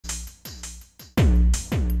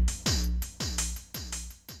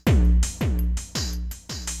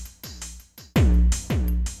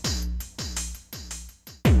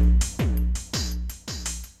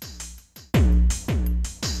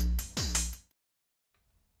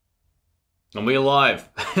And we're live.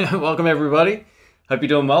 Welcome everybody. Hope you're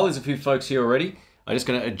doing well. There's a few folks here already. I'm just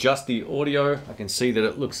going to adjust the audio. I can see that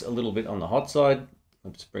it looks a little bit on the hot side.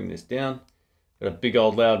 I'll just bring this down. Got a big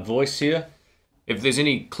old loud voice here. If there's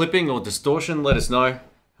any clipping or distortion, let us know.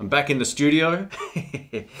 I'm back in the studio.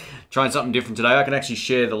 Trying something different today. I can actually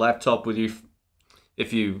share the laptop with you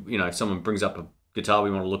if if someone brings up a guitar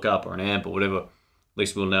we want to look up or an amp or whatever. At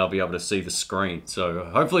least we'll now be able to see the screen. So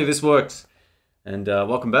hopefully this works. And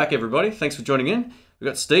welcome back, everybody. Thanks for joining in. We've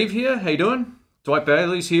got Steve here. How you doing? Dwight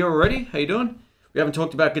Bailey's here already. How you doing? We haven't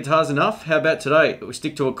talked about guitars enough. How about today? We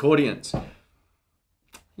stick to accordions.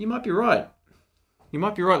 You might be right. You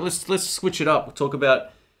might be right. Let's switch it up. We'll talk about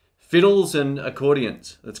fiddles and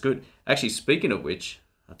accordions. That's good. Actually, speaking of which,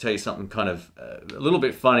 I'll tell you something kind of a little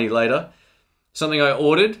bit funny later. Something I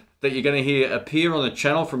ordered that you're going to hear appear on the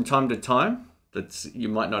channel from time to time. That you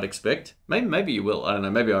might not expect. Maybe you will. I don't know.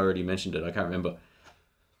 Maybe I already mentioned it. I can't remember.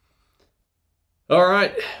 All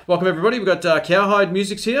right. Welcome, everybody. We've got Cowhide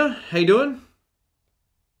Music's here. How you doing?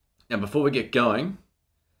 Now, before we get going,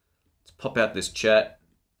 let's pop out this chat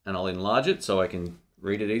and I'll enlarge it so I can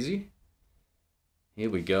read it easy. Here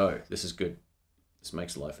we go. This is good. This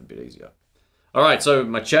makes life a bit easier. All right. So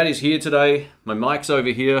my chat is here today. My mic's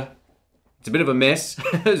over here. It's a bit of a mess.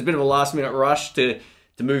 It was a bit of a last-minute rush to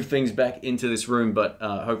move things back into this room, but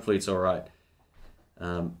hopefully it's all right.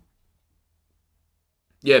 Yeah,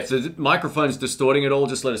 if the microphone's distorting at all,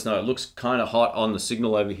 just let us know. It looks kind of hot on the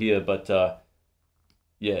signal over here, but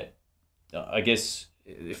yeah, I guess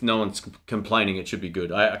if no one's complaining, it should be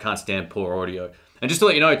good. I can't stand poor audio. And just to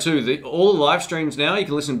let you know too, all the live streams now, you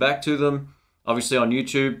can listen back to them, obviously on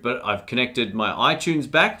YouTube, but I've connected my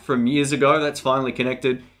iTunes back from years ago. That's finally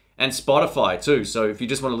connected. And Spotify too. So if you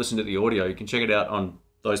just want to listen to the audio, you can check it out on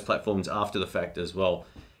those platforms after the fact as well.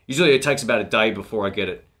 Usually it takes about a day before I get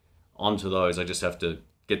it onto those. I just have to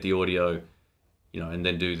get the audio, and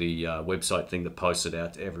then do the website thing that posts it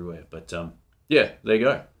out to everywhere. But yeah, there you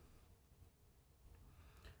go.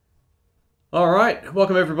 All right,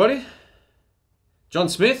 welcome everybody. John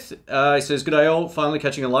Smith, he says, good day all, finally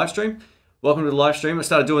catching a live stream. Welcome to the live stream. I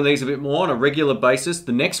started doing these a bit more on a regular basis.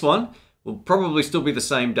 The next one will probably still be the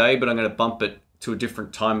same day, but I'm going to bump it to a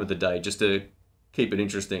different time of the day just to keep it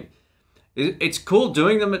interesting. It's cool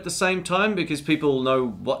doing them at the same time because people know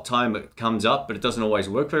what time it comes up, but it doesn't always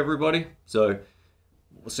work for everybody. So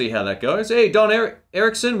we'll see how that goes. Hey, Don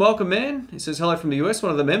Erickson, welcome, man. He says hello from the US,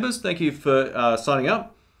 one of the members. Thank you for signing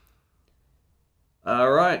up.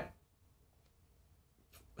 All right.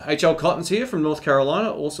 HL Cotton's here from North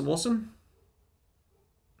Carolina. Awesome, awesome.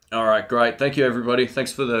 All right, great. Thank you, everybody.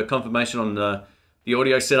 Thanks for the confirmation on the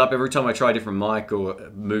audio setup. Every time I try a different mic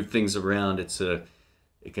or move things around, it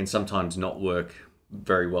can sometimes not work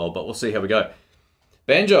very well, but we'll see how we go.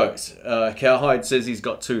 Banjos. Cowhide says he's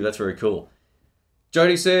got two. That's very cool.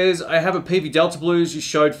 Jody says, I have a Peavey DeltaBlues. You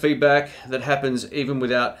showed feedback that happens even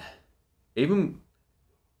without even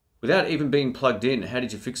being plugged in. How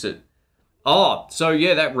did you fix it? Oh, so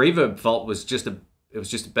yeah, that reverb fault was just a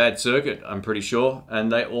bad circuit, I'm pretty sure,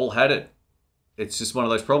 and they all had it. It's just one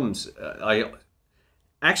of those problems. I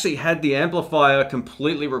actually had the amplifier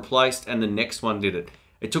completely replaced and the next one did it.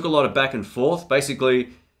 It took a lot of back and forth. Basically,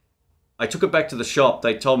 I took it back to the shop.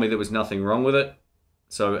 They told me there was nothing wrong with it.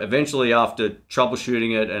 So eventually, after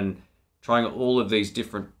troubleshooting it and trying all of these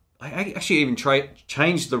different... I actually even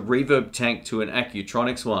changed the reverb tank to an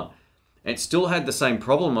Accutronics one. And it still had the same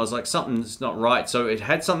problem. I was like, something's not right. So it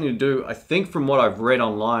had something to do, I think from what I've read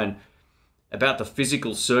online, about the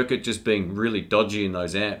physical circuit just being really dodgy in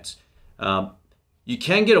those amps. You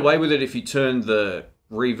can get away with it if you turn the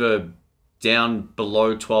reverb down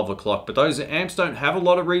below 12 o'clock, but those amps don't have a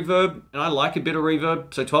lot of reverb, and I like a bit of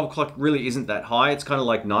reverb, so 12 o'clock really isn't that high. It's kind of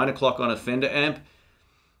like 9 o'clock on a Fender amp,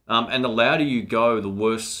 and the louder you go, the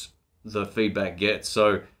worse the feedback gets.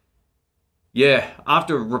 So yeah,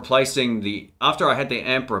 after I had the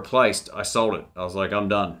amp replaced, I sold it. I was like, I'm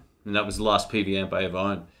done. And that was the last Peavey amp I ever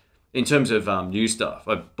owned. In terms of new stuff,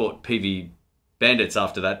 I bought Peavey Bandits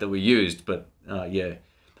after that were used, but yeah.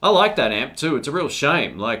 I like that amp too. It's a real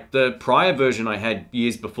shame. Like the prior version I had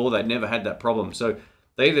years before that never had that problem. So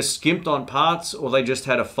they either skimped on parts or they just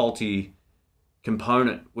had a faulty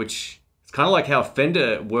component, which it's kind of like how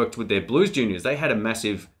Fender worked with their Blues Juniors. They had a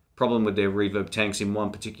massive problem with their reverb tanks in one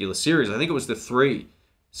particular series. I think it was the 3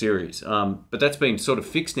 series, but that's been sort of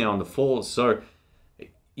fixed now on the 4s. So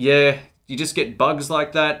yeah, you just get bugs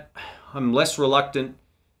like that. I'm less reluctant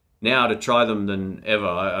now to try them than ever.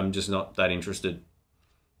 I'm just not that interested.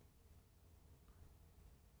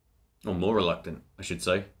 Or more reluctant, I should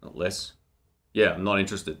say, not less. Yeah, I'm not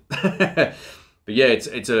interested. But yeah,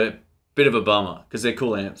 it's a bit of a bummer because they're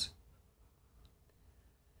cool amps.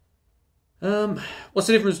 What's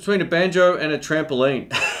the difference between a banjo and a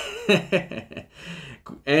trampoline?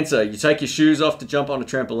 Answer, you take your shoes off to jump on a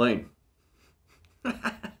trampoline.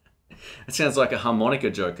 It sounds like a harmonica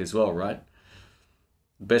joke as well, right?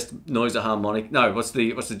 Best noise of harmonic. No, what's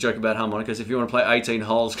the joke about harmonicas? If you want to play 18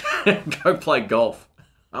 holes, go play golf.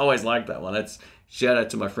 I always like that one. That's shout out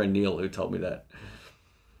to my friend Neil who told me that.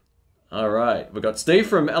 All right, we got Steve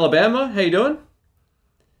from Alabama. How you doing?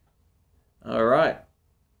 All right,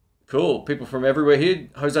 cool. People from everywhere here.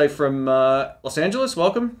 Jose from Los Angeles,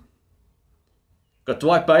 welcome. Got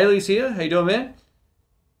Dwight Bailey's here. How you doing, man?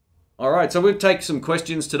 All right, so we'll take some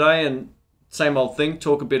questions today and same old thing.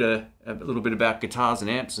 Talk a little bit about guitars and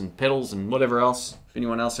amps and pedals and whatever else. If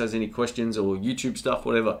anyone else has any questions or YouTube stuff,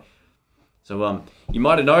 whatever. So you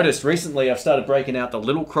might have noticed recently I've started breaking out the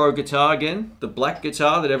Little Crow guitar again, the black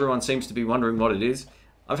guitar that everyone seems to be wondering what it is.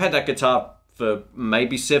 I've had that guitar for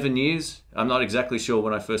maybe 7 years. I'm not exactly sure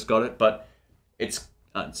when I first got it, but it's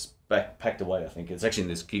packed away, I think. It's actually in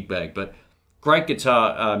this gig bag, but great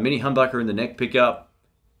guitar, mini humbucker in the neck pickup,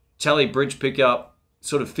 Tele bridge pickup,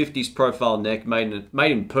 sort of 50s profile neck, made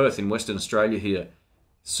in Perth in Western Australia here.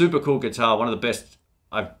 Super cool guitar, one of the best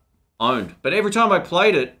I've owned. But every time I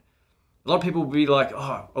played it, a lot of people would be like,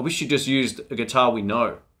 oh, I wish you just used a guitar we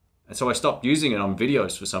know. And so I stopped using it on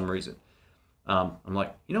videos for some reason. I'm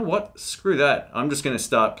like, you know what? Screw that. I'm just going to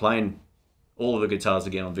start playing all of the guitars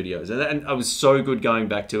again on videos. And I was so good going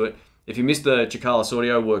back to it. If you missed the Chicalis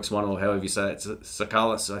Audio Works one, or however you say it, it's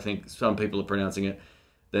Chicalis, I think some people are pronouncing it,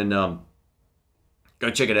 then go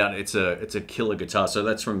check it out. It's a killer guitar. So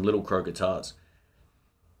that's from Little Crow Guitars.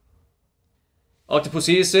 Octopus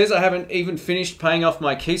here says, I haven't even finished paying off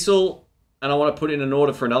my Kiesel and I want to put in an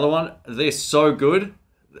order for another one. They're so good.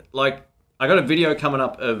 Like, I got a video coming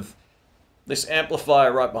up of this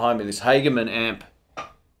amplifier right behind me, this Hageman amp.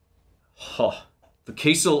 Oh, the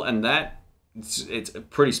Kiesel and that, it's a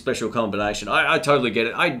pretty special combination. I totally get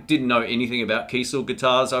it. I didn't know anything about Kiesel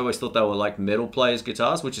guitars. I always thought they were like metal players'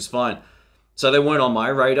 guitars, which is fine. So they weren't on my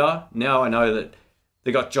radar. Now I know that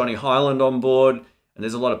they got Johnny Highland on board, and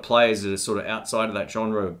there's a lot of players that are sort of outside of that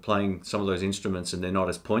genre playing some of those instruments, and they're not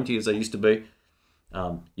as pointy as they used to be.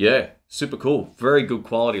 Yeah, super cool. Very good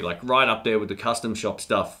quality, like right up there with the custom shop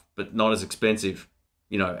stuff, but not as expensive,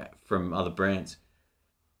 you know, from other brands.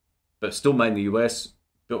 But still made in the US,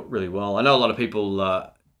 built really well. I know a lot of people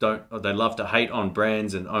they love to hate on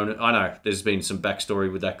brands and own it. I know there's been some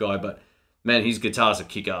backstory with that guy, but man, his guitars are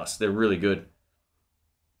kick-ass. They're really good.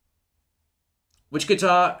 Which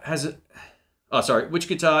guitar has it? Oh, sorry. Which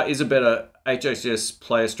guitar is a better HHS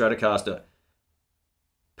Player Stratocaster?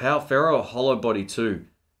 Power Ferro or Hollow Body 2?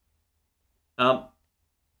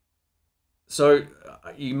 So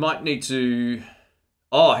you might need to...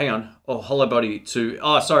 Oh, hang on. Oh, Hollow Body 2.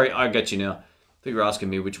 Oh, sorry. I get you now. I think you're asking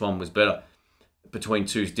me which one was better between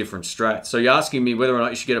two different Strats. So you're asking me whether or not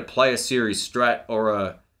you should get a Player Series Strat or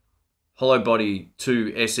a Hollow Body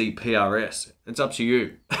 2 SE PRS. It's up to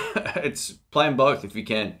you. It's play them both if you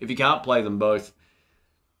can. If you can't play them both,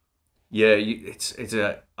 yeah, it's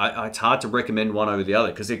hard to recommend one over the other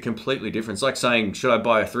because they're completely different. It's like saying, should I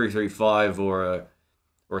buy a 335 or a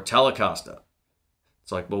Telecaster?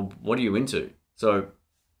 It's like, well, what are you into? So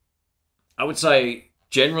I would say,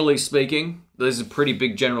 generally speaking, there's a pretty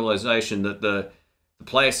big generalization that the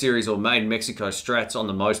Player Series or made in Mexico Strats on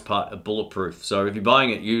the most part are bulletproof. So if you're buying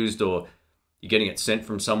it used or you're getting it sent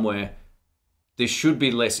from somewhere, there should be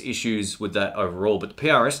less issues with that overall. But the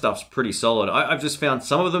PRS stuff's pretty solid. I've just found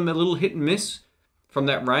some of them a little hit and miss from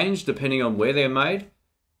that range, depending on where they're made.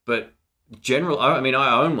 But general, I mean,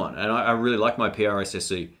 I own one, and I really like my PRS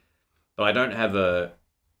SE. But I don't have a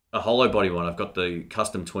hollow body one. I've got the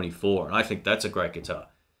Custom 24, and I think that's a great guitar.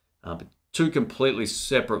 But two completely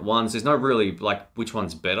separate ones. There's no really, like, which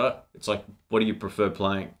one's better. It's like, what do you prefer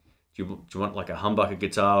playing? Do you want, like, a humbucker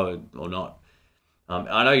guitar or not?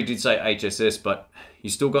 I know you did say HSS, but you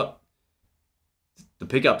still got... The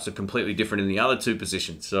pickups are completely different in the other two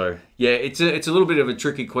positions. So, yeah, it's a little bit of a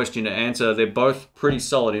tricky question to answer. They're both pretty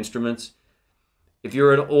solid instruments. If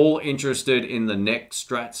you're at all interested in the neck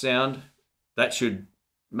Strat sound, that should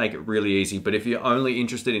make it really easy. But if you're only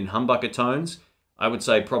interested in humbucker tones, I would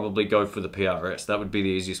say probably go for the PRS. That would be the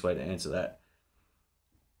easiest way to answer that.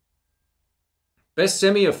 Best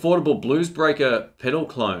semi-affordable blues breaker pedal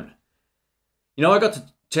clone. You know, I got to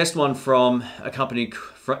test one from a company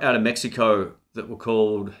out of Mexico that were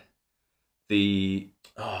called the...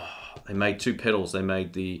 Oh, they made two pedals. They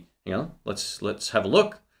made the... Hang on, let's have a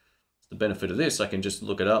look. It's the benefit of this. I can just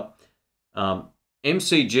look it up.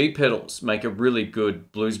 MCG pedals make a really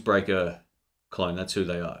good blues breaker clone. That's who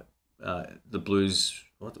they are. The blues...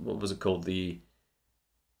 What was it called? The...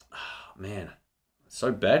 Oh, man,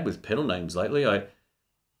 so bad with pedal names lately. I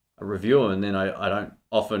review them and then I don't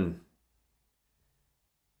often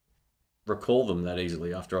recall them that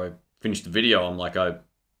easily. After I finish the video, I'm like, I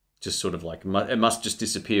just sort of like, it must just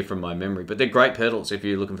disappear from my memory. But they're great pedals if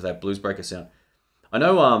you're looking for that blues breaker sound. I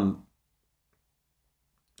know,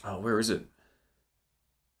 oh, where is it?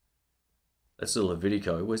 That's the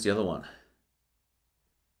Levitico. Where's the other one?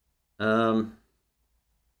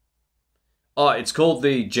 Oh, it's called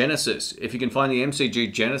the Genesis. If you can find the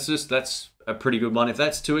MCG Genesis, that's a pretty good one. If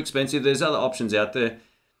that's too expensive, there's other options out there.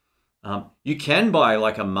 You can buy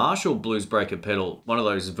like a Marshall blues breaker pedal, one of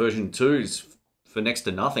those version 2s for next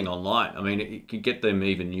to nothing online. I mean, you can get them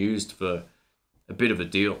even used for a bit of a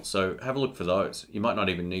deal. So have a look for those. You might not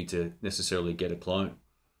even need to necessarily get a clone.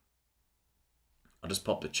 I'll just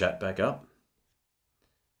pop the chat back up.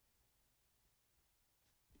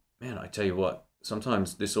 Man, I tell you what,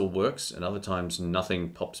 sometimes this all works and other times nothing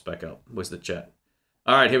pops back up. Where's the chat?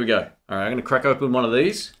 All right, here we go. All right, I'm going to crack open one of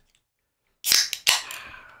these.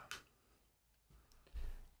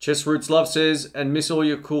 Chess Roots Love says, and miss all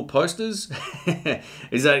your cool posters?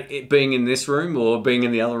 Is that it being in this room or being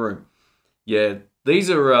in the other room? Yeah,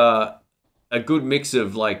 these are a good mix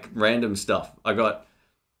of like random stuff. I got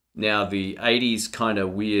now the 80s kind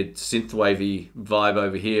of weird synthwavy vibe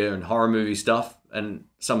over here and horror movie stuff and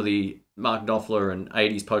some of the Mark Knopfler and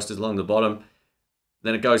 80s posters along the bottom.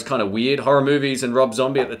 Then it goes kind of weird, horror movies and Rob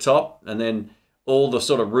Zombie at the top, and then all the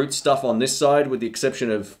sort of root stuff on this side with the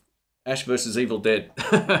exception of Ash vs. Evil Dead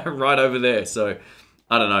right over there. So,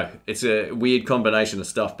 I don't know. It's a weird combination of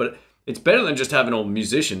stuff, but it's better than just having all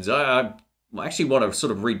musicians. I actually want to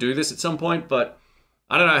sort of redo this at some point, but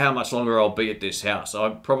I don't know how much longer I'll be at this house. I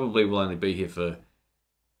probably will only be here for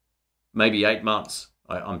maybe 8 months.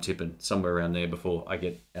 I'm tipping somewhere around there before I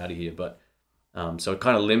get out of here. But so it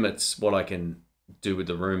kind of limits what I can do with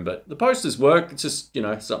the room. But the posters work. It's just, you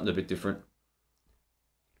know, something a bit different.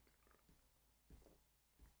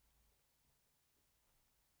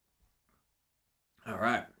 All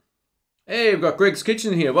right. Hey, we've got Greg's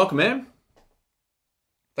Kitchen here. Welcome, man.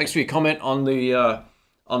 Thanks for your comment on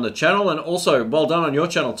the channel, and also well done on your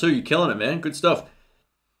channel too. You're killing it, man. Good stuff.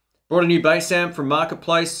 Brought a new bass amp from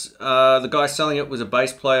Marketplace. The guy selling it was a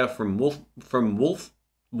bass player from Wolf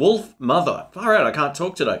Mother. Far out, I can't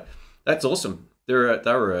talk today. That's awesome. They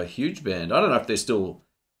were a huge band. I don't know if they're still...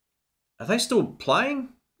 Are they still playing?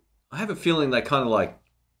 I have a feeling they kind of like...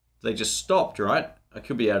 They just stopped, right? I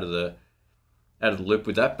could be out of the loop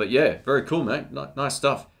with that. But yeah, very cool, man. Nice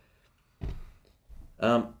stuff.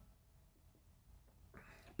 Ben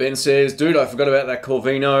says, dude, I forgot about that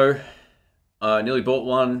Corvino. I nearly bought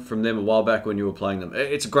one from them a while back when you were playing them.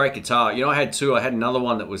 It's a great guitar. You know, I had two. I had another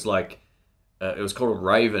one that was like, it was called a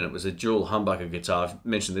Raven. It was a dual humbucker guitar. I've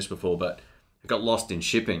mentioned this before, but it got lost in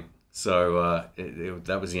shipping. So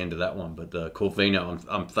that was the end of that one. But the Corvino,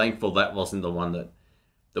 I'm thankful that wasn't the one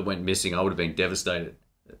that went missing. I would have been devastated.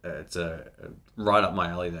 It's right up my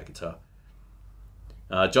alley, that guitar.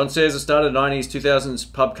 John says, I started a 90s,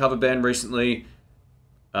 2000s pub cover band recently.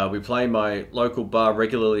 We play my local bar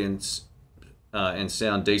regularly and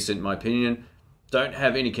sound decent, in my opinion. Don't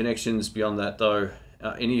have any connections beyond that, though.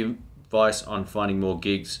 Any advice on finding more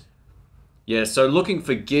gigs? Yeah, so looking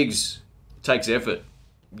for gigs takes effort.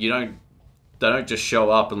 They don't just show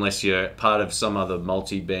up unless you're part of some other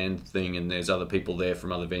multi-band thing and there's other people there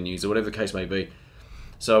from other venues or whatever the case may be.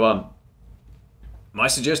 So my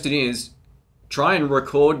suggestion is try and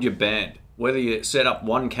record your band, whether you set up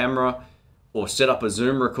one camera or set up a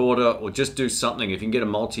Zoom recorder or just do something. If you can get a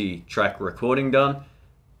multi-track recording done,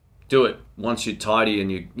 do it once you're tidy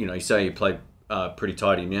and you say you play pretty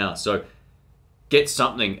tidy now. So get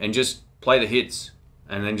something and just play the hits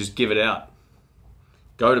and then just give it out.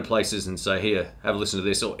 Go to places and say, here, have a listen to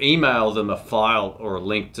this, or email them a file or a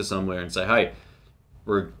link to somewhere and say, hey,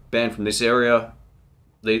 we're a band from this area.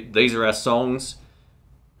 These are our songs.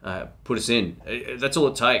 Put us in. That's all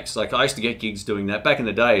it takes. Like, I used to get gigs doing that back in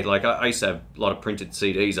the day. Like, I used to have a lot of printed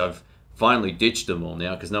CDs. I've finally ditched them all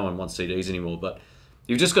now because no one wants CDs anymore. But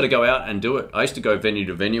you've just got to go out and do it. I used to go venue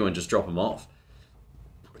to venue and just drop them off.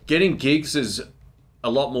 Getting gigs is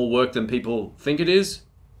a lot more work than people think it is.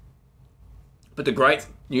 But the great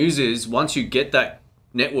news is once you get that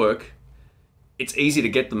network, it's easy to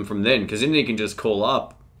get them from then, because then you can just call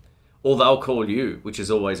up or they'll call you, which is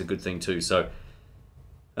always a good thing too. So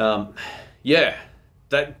yeah,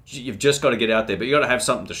 that you've just got to get out there, but you got to have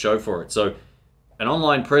something to show for it. So an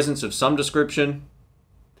online presence of some description.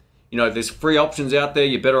 There's free options out there.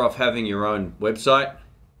 You're better off having your own website.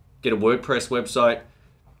 Get a WordPress website.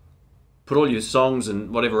 Put all your songs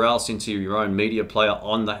and whatever else into your own media player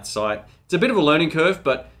on that site. It's a bit of a learning curve,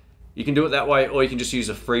 but You can do it that way, or you can just use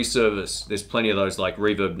a free service. There's plenty of those, like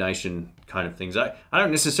Reverb Nation kind of things. I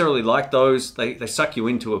don't necessarily like those. They suck you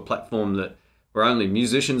into a platform that where only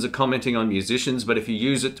musicians are commenting on musicians, but if you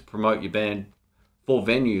use it to promote your band for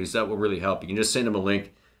venues, that will really help. You can just send them a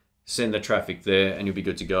link, send the traffic there, and you'll be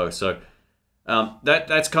good to go. So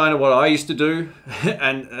that's kind of what I used to do,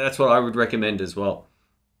 and that's what I would recommend as well.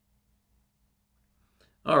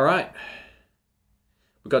 All right.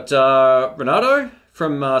 We've got Renato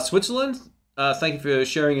from Switzerland. Thank you for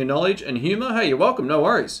sharing your knowledge and humor. Hey, you're welcome. No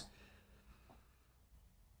worries.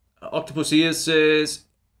 Octopus Ears says,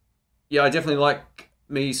 yeah, I definitely like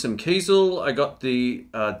me some Kiesel. I got the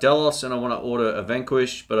Deluxe and I want to order a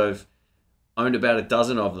Vanquish, but I've owned about a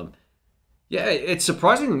dozen of them. Yeah, it's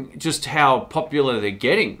surprising just how popular they're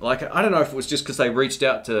getting. Like, I don't know if it was just because they reached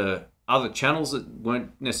out to other channels that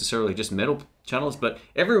weren't necessarily just metal channels, but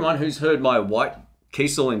everyone who's heard my white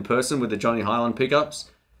Kiesel in person with the Johnny Highland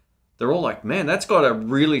pickups, they're all like, man, that's got a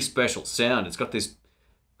really special sound. It's got this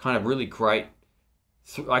kind of really great,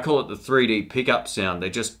 I call it the 3D pickup sound.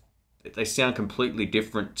 They sound completely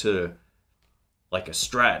different to like a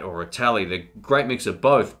Strat or a Tally. They're a great mix of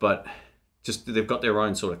both, but just they've got their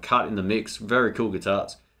own sort of cut in the mix. Very cool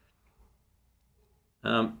guitars.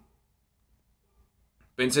 Ben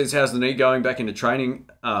says, how's the knee going back into training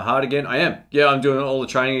hard again? I am. Yeah, I'm doing all the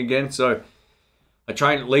training again. So I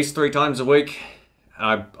train at least 3 times a week.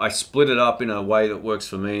 I split it up in a way that works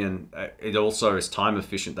for me, and it also is time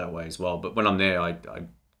efficient that way as well. But when I'm there, I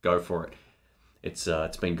go for it. It's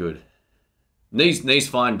been good. Knee's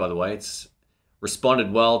fine, by the way. It's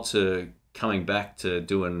responded well to coming back to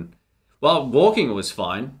doing... Well, walking was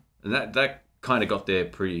fine, and that kind of got there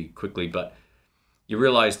pretty quickly, but I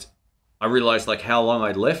realized like how long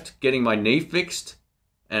I'd left getting my knee fixed,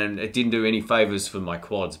 and it didn't do any favors for my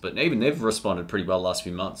quads, but even they've responded pretty well the last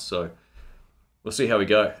few months, so we'll see how we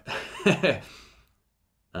go.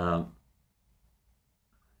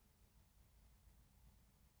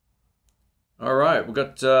 All right, we've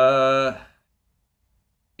got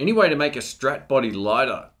any way to make a Strat body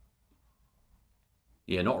lighter?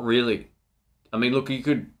 Yeah, not really. I mean, look, you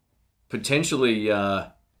could potentially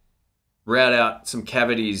route out some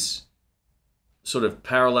cavities sort of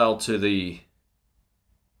parallel to the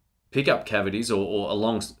pickup cavities or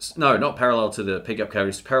along... No, not parallel to the pickup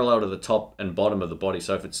cavities, parallel to the top and bottom of the body.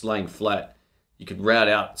 So if it's laying flat, you could route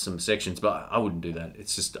out some sections, but I wouldn't do that.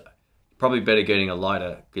 It's just probably better getting a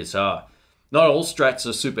lighter guitar. Not all Strats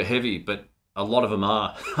are super heavy, but a lot of them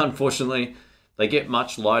are. Unfortunately, they get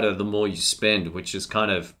much lighter the more you spend, which is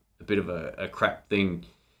kind of a bit of a crap thing.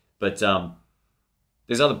 But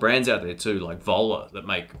there's other brands out there too, like Vola, that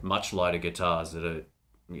make much lighter guitars that are,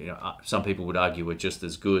 you know, some people would argue are just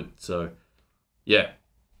as good. So, yeah.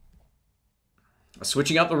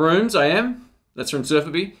 Switching up the rooms, I am. That's from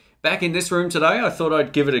Surferby. Back in this room today, I thought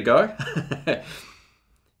I'd give it a go.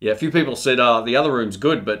 Yeah, a few people said the other room's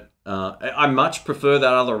good, but I much prefer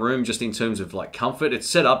that other room just in terms of like comfort. It's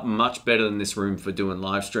set up much better than this room for doing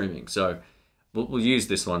live streaming. So we'll use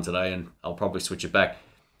this one today, and I'll probably switch it back.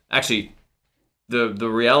 Actually, the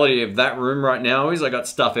reality of that room right now is I got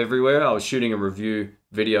stuff everywhere. I was shooting a review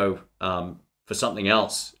video for something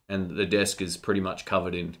else, and the desk is pretty much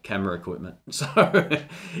covered in camera equipment. So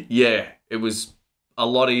yeah, it was a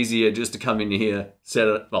lot easier just to come in here, set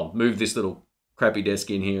it, well, move this little crappy desk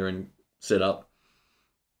in here and set up.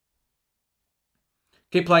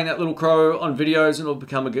 Keep playing that little crow on videos and it'll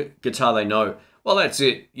become a guitar they know. Well, that's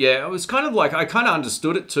it. Yeah, it was kind of like, I kind of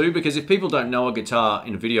understood it too, because if people don't know a guitar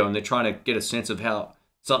in a video and they're trying to get a sense of how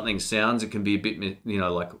something sounds, it can be a bit, you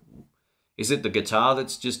know, like, is it the guitar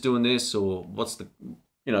that's just doing this, or what's the,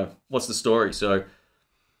 you know, what's the story? So,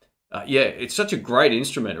 yeah, it's such a great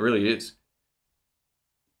instrument. It really is.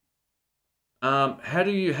 How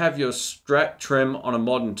do you have your Strat trem on a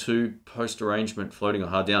Modern 2 post arrangement floating or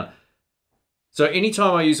hard down? So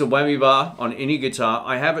anytime I use a whammy bar on any guitar,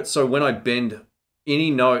 I have it so when I bend any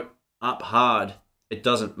note up hard, it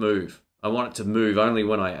doesn't move. I want it to move only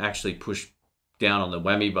when I actually push down on the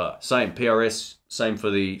whammy bar. Same PRS, same for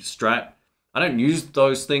the Strat. I don't use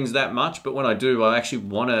those things that much, but when I do, I actually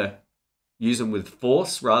want to use them with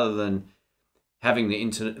force rather than having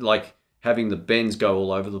having the bends go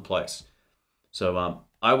all over the place. So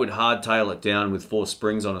I would hardtail it down with 4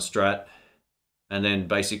 springs on a Strat, and then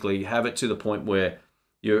basically have it to the point where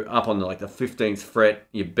you're up on the 15th fret,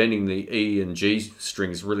 you're bending the E and G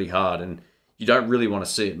strings really hard, and you don't really want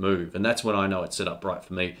to see it move. And that's when I know it's set up right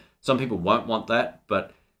for me. Some people won't want that,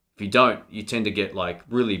 but if you don't, you tend to get like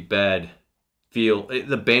really bad feel.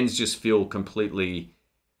 The bends just feel completely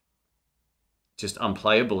just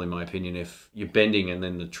unplayable in my opinion if you're bending and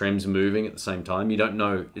then the trem's moving at the same time. You don't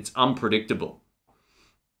know. It's unpredictable.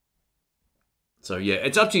 So yeah,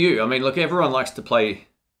 it's up to you. I mean, look, everyone likes to play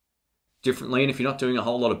differently, and if you're not doing a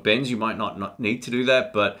whole lot of bends, you might not need to do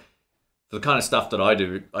that. But for the kind of stuff that I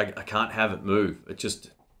do, I can't have it move.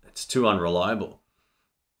 It's too unreliable.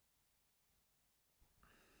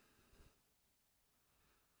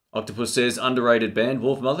 Octopus says underrated band,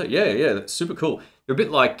 Wolf Mother. Yeah, that's super cool. They're a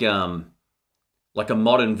bit like a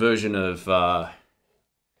modern version of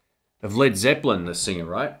Led Zeppelin, the singer,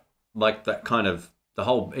 right? Like that kind of the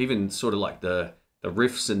whole, even sort of like the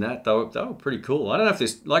riffs and that. They were pretty cool. I don't know if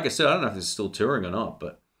this, like I said, I don't know if this is still touring or not.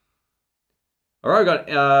 But all right, I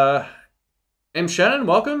got M Shannon.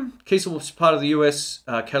 Welcome. Kiesel was part of the US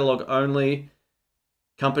catalog only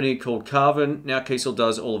company called Carvin. Now Kiesel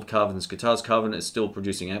does all of Carvin's guitars. Carvin is still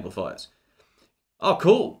producing amplifiers. Oh,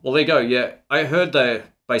 cool. Well, there you go. Yeah, I heard they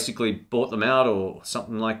basically bought them out or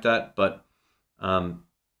something like that. But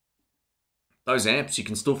those amps, you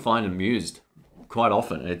can still find them used quite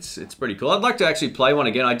often. It's pretty cool. I'd like to actually play one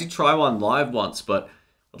again. I did try one live once, but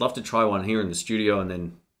I'd love to try one here in the studio and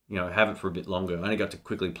then, you know, have it for a bit longer. I only got to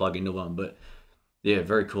quickly plug into one, but yeah,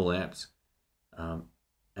 very cool amps.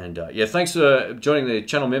 Yeah, thanks for joining the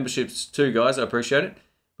channel memberships too, guys. I appreciate it.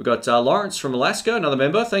 We've got Lawrence from Alaska, another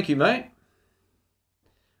member. Thank you, mate.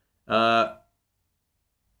 I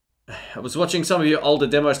was watching some of your older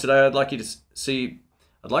demos today. I'd like to see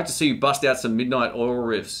you bust out some Midnight Oil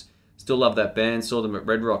riffs. Still love that band. Saw them at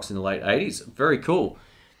Red Rocks in the late 80s. Very cool.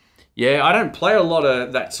 Yeah, I don't play a lot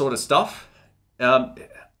of that sort of stuff.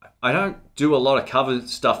 I don't do a lot of cover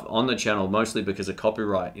stuff on the channel, mostly because of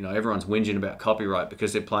copyright. You know, everyone's whinging about copyright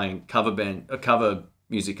because they're playing cover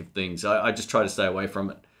music of things. I just try to stay away from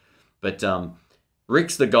it. But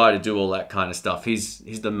Rick's the guy to do all that kind of stuff.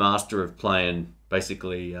 He's the master of playing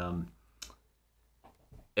basically all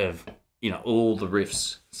the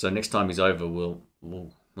riffs. So next time he's over, we'll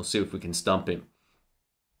see if we can stump him.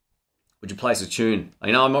 Would you place a tune?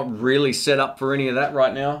 You know, I'm not really set up for any of that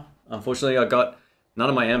right now. Unfortunately, none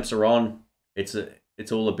of my amps are on. It's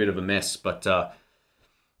all a bit of a mess, but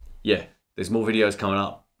yeah, there's more videos coming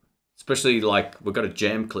up. Especially like we've got a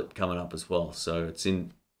jam clip coming up as well. So it's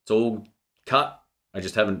all cut. I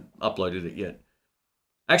just haven't uploaded it yet.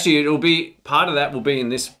 Actually, part of that will be in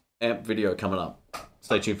this amp video coming up.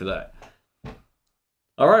 Stay tuned for that.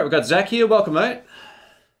 All right, we've got Zach here. Welcome, mate.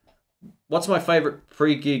 What's my favorite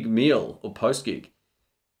pre-gig meal or post-gig?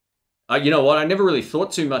 You know what? I never really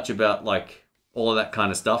thought too much about like all of that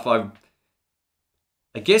kind of stuff. I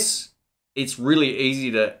guess it's really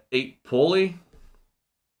easy to eat poorly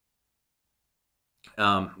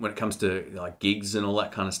when it comes to like gigs and all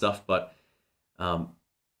that kind of stuff. But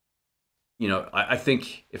you know, I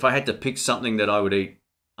think if I had to pick something that I would eat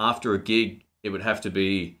after a gig, it would have to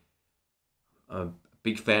be a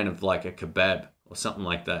big fan of like a kebab or something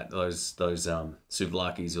like that. Those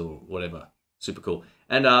souvlakis or whatever. Super cool.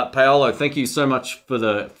 And Paolo, thank you so much for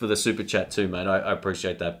the super chat too, mate. I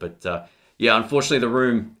appreciate that. But yeah, unfortunately, the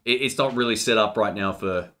room it's not really set up right now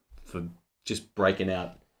for just breaking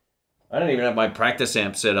out. I don't even have my practice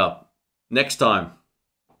amp set up. Next time.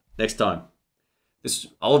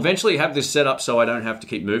 I'll eventually have this set up so I don't have to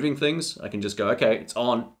keep moving things. I can just go, okay, it's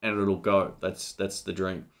on, and it'll go. That's the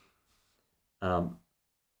dream. But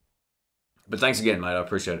thanks again, mate. I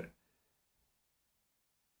appreciate it.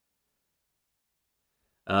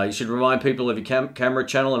 You should remind people of your camera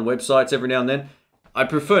channel and websites every now and then. I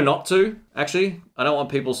prefer not to, actually. I don't want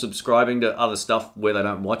people subscribing to other stuff where they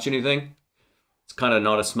don't watch anything. It's kind of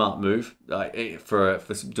not a smart move. For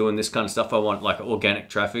doing this kind of stuff, I want like organic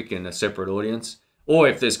traffic and a separate audience. Or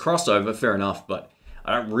if there's crossover, fair enough. But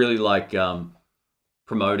I don't really like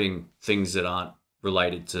promoting things that aren't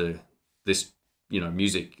related to this, you know,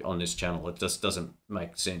 music on this channel. It just doesn't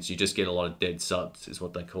make sense. You just get a lot of dead subs, is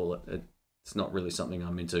what they call it. It's not really something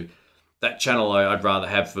I'm into. That channel I'd rather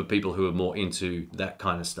have for people who are more into that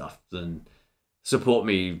kind of stuff than support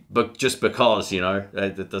me, but just because, you know,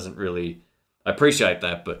 that doesn't really. I appreciate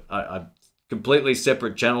that, but I completely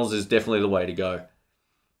separate channels is definitely the way to go.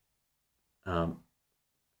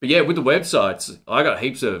 But yeah, with the websites, I got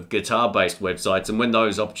heaps of guitar-based websites, and when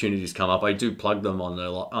those opportunities come up, I do plug them on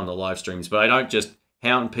the live streams. But I don't just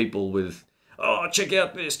hound people with, oh, check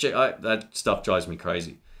out this. That stuff drives me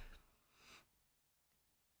crazy.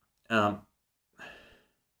 And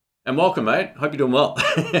welcome, mate. Hope you're doing well.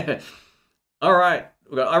 All right,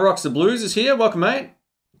 we've got I Rocks the Blues is here. Welcome, mate.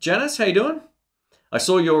 Janice, how you doing? I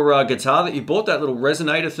saw your guitar that you bought, that little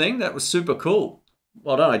resonator thing. That was super cool.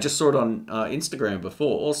 Well done. I just saw it on Instagram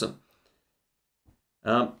before. Awesome.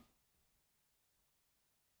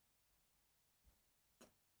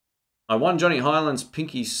 I won Johnny Highland's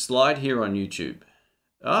Pinky Slide here on YouTube.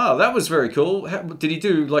 Ah, that was very cool. Did he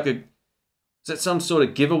do like a... Is that some sort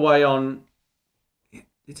of giveaway on...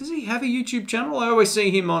 Does he have a YouTube channel? I always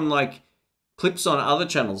see him on like clips on other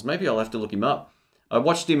channels. Maybe I'll have to look him up. I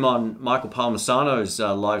watched him on Michael Palmisano's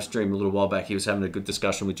live stream a little while back. He was having a good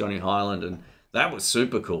discussion with Johnny Highland, and that was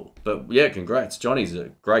super cool. But yeah, congrats. Johnny's a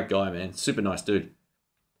great guy, man. Super nice dude.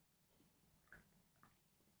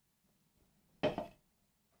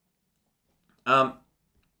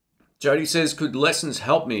 Jody says, could lessons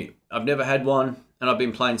help me? I've never had one, and I've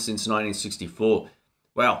been playing since 1964.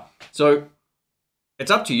 Wow. So it's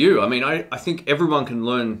up to you. I mean, I think everyone can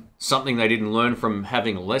learn something they didn't learn from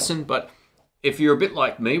having a lesson, but if you're a bit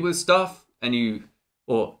like me with stuff, and you,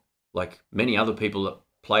 or like many other people that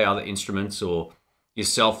play other instruments, or you're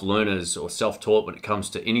self-learners or self-taught when it comes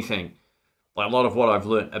to anything, like a lot of what I've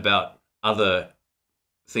learned about other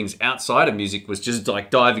things outside of music was just like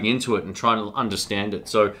diving into it and trying to understand it.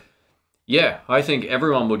 So yeah, I think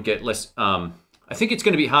everyone would get less, I think it's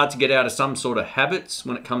going to be hard to get out of some sort of habits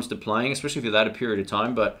when it comes to playing, especially for that a period of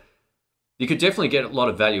time, but you could definitely get a lot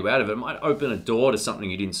of value out of it. It might open a door to something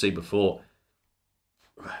you didn't see before.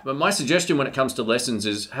 But my suggestion when it comes to lessons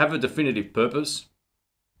is have a definitive purpose.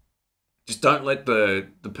 Just don't let the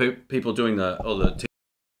people doing the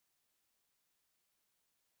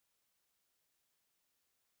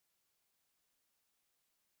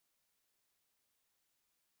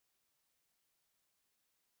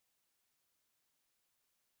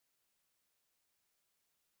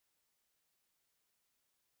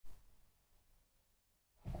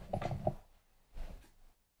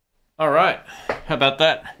All right, how about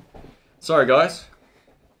that? Sorry, guys.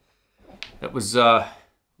 That was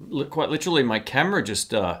quite literally my camera just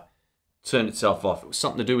turned itself off. It was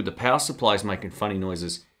something to do with the power supplies making funny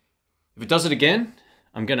noises. If it does it again,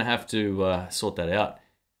 I'm going to have to sort that out.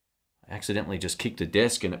 I accidentally just kicked the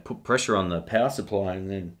desk and it put pressure on the power supply and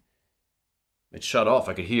then it shut off.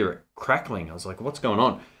 I could hear it crackling. I was like, what's going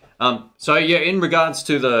on? So yeah, in regards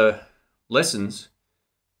to the lessons,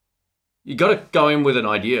 you got to go in with an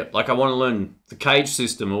idea. Like, I want to learn the cage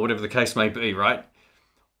system or whatever the case may be, right?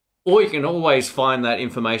 Or you can always find that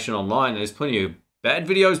information online. There's plenty of bad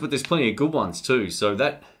videos, but there's plenty of good ones too. So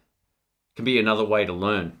that can be another way to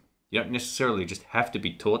learn. You don't necessarily just have to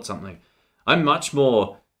be taught something. I'm much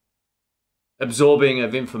more absorbing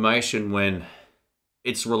of information when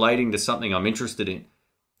it's relating to something I'm interested in.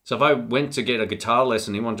 So if I went to get a guitar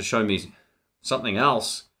lesson, he wanted to show me something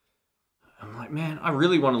else, I'm like, man, I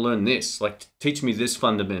really want to learn this. Like, teach me this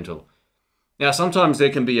fundamental. Now, sometimes there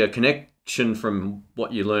can be a connection from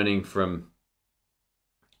what you're learning from,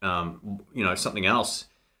 you know, something else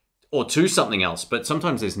or to something else, but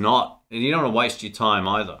sometimes there's not, and you don't want to waste your time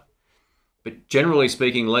either. But generally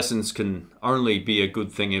speaking, lessons can only be a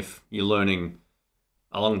good thing if you're learning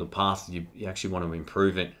along the path you actually want to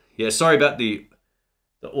improve it. Yeah, sorry about the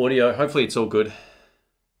audio. Hopefully it's all good.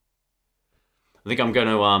 I think I'm going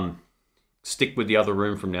to stick with the other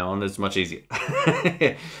room from now on. It's much easier.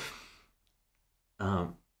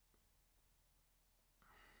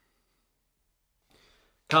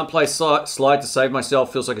 Can't play slide to save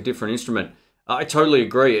myself. Feels like a different instrument. I totally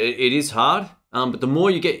agree. It is hard, but the more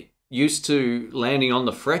you get used to landing on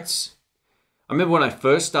the frets. I remember when I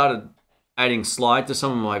first started adding slide to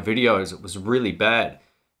some of my videos, it was really bad.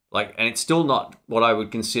 Like, and it's still not what I would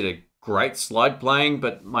consider great slide playing,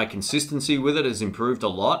 but my consistency with it has improved a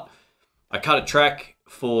lot. I cut a track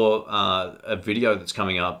for a video that's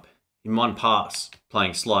coming up in one pass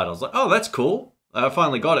playing slide. I was like, oh, that's cool. I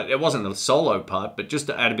finally got it. It wasn't the solo part, but just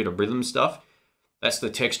to add a bit of rhythm stuff. That's the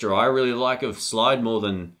texture I really like of slide more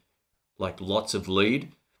than like lots of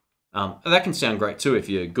lead. That can sound great too if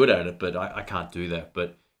you're good at it, but I can't do that.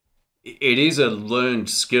 But it is a learned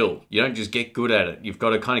skill. You don't just get good at it. You've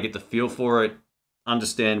got to kind of get the feel for it,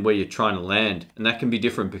 understand where you're trying to land. And that can be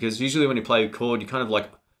different because usually when you play a chord, you're kind of like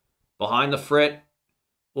behind the fret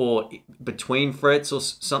or between frets or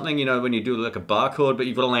something, you know, when you do like a bar chord, but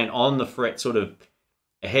you've got to land on the fret sort of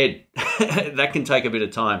ahead. That can take a bit of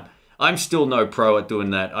time. I'm still no pro at doing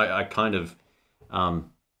that. I kind of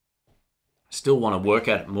still want to work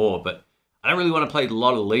at it more, but I don't really want to play a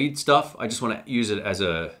lot of lead stuff. I just want to use it as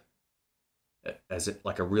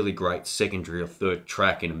like a really great secondary or third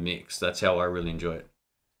track in a mix. That's how I really enjoy it.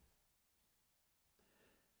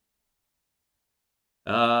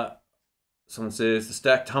 Someone says the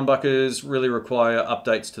stacked humbuckers really require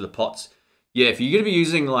updates to the pots. Yeah, if you're going to be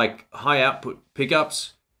using like high output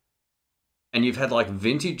pickups and you've had like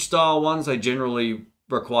vintage style ones, they generally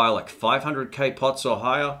require like 500K pots or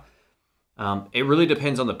higher. It really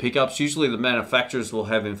depends on the pickups. Usually the manufacturers will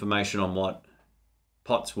have information on what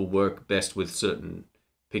pots will work best with certain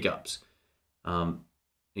pickups.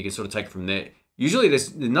 You can sort of take it from there. Usually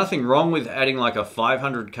there's nothing wrong with adding like a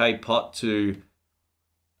 500k pot to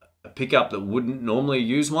a pickup that wouldn't normally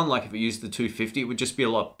use one. Like if it used the 250, it would just be a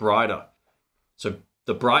lot brighter. So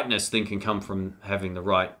the brightness thing can come from having the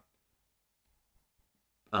right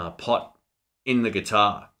pot in the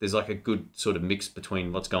guitar. There's like a good sort of mix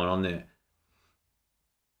between what's going on there.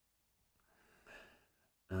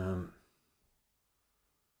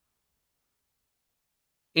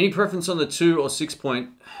 Any preference on the 2 or 6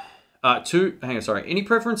 point, any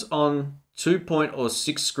preference on 2-point or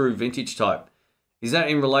 6 screw vintage type? Is that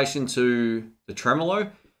in relation to the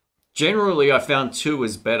tremolo? Generally, I found 2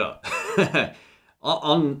 is better.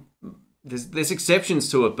 There's exceptions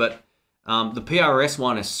to it, but the PRS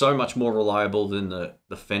one is so much more reliable than the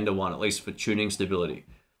Fender one, at least for tuning stability.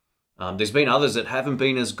 There's been others that haven't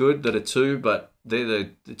been as good that are 2, but they're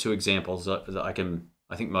the 2 examples that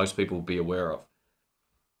I think most people will be aware of.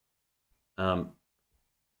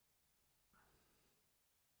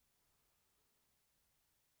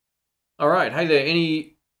 All right, hey there,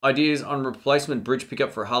 any ideas on replacement bridge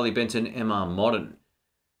pickup for Harley Benton MR Modern?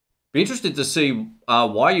 Be interested to see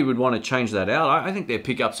why you would want to change that out. I think their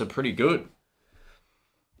pickups are pretty good.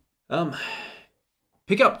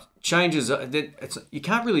 Pickup changes, you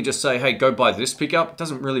can't really just say, hey, go buy this pickup. It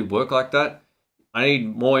doesn't really work like that. I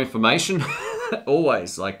need more information.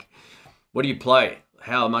 Always, like, what do you play?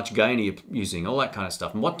 How much gain are you using? All that kind of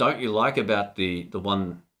stuff. And what don't you like about the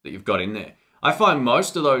one that you've got in there? I find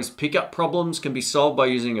most of those pickup problems can be solved by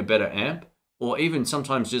using a better amp, or even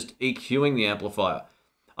sometimes just EQing the amplifier.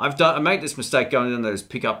 I made this mistake going in those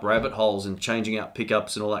pickup rabbit holes and changing out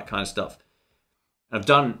pickups and all that kind of stuff.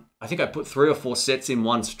 I think I put 3 or 4 sets in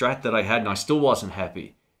one Strat that I had and I still wasn't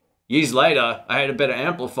happy. Years later, I had a better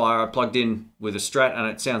amplifier I plugged in with a Strat and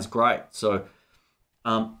it sounds great. So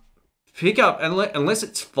pickup, unless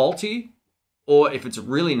it's faulty or if it's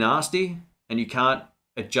really nasty and you can't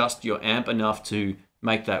adjust your amp enough to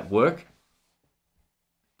make that work,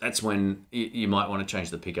 that's when you might want to change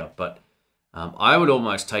the pickup. But I would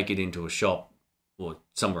almost take it into a shop or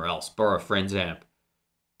somewhere else, borrow a friend's amp,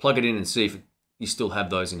 plug it in and see if you still have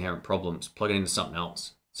those inherent problems. Plug it into something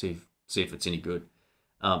else, see if it's any good.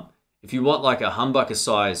 If you want like a humbucker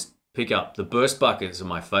sized pickup, the burst buckets are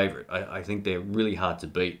my favorite. I think they're really hard to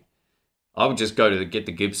beat. I would just go to get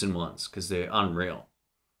the Gibson ones because they're unreal.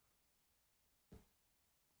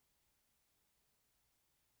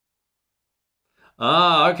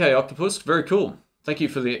 Okay, Octopus, very cool. Thank you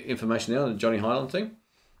for the information there on the Johnny Highland thing.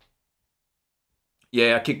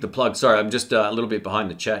 Yeah, I kicked the plug. Sorry, I'm just a little bit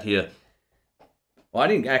behind the chat here. Well, I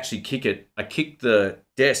didn't actually kick it. I kicked the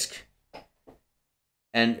desk,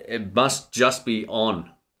 and it must just be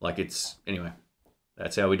on. Like it's, anyway,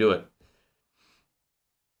 that's how we do it.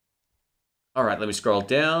 All right, let me scroll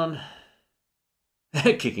down.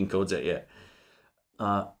 Kicking chords out, yeah.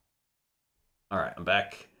 All right, I'm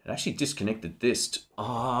back. It actually disconnected this.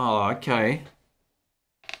 Oh, okay.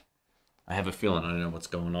 I have a feeling I don't know what's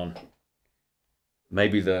going on.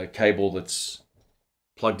 Maybe the cable that's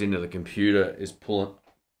plugged into the computer is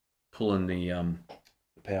pulling the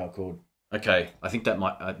power cord. Okay, I think that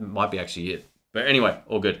might be actually it. But anyway,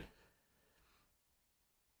 all good.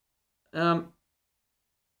 I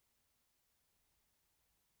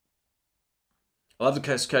love the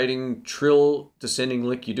cascading trill descending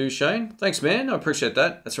lick you do, Shane. Thanks, man. I appreciate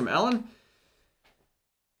that. That's from Alan.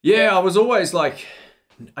 Yeah, I was always like,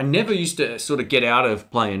 I never used to sort of get out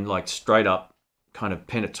of playing like straight up kind of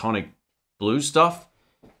pentatonic blues stuff.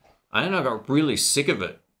 And then I got really sick of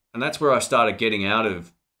it. And that's where I started getting out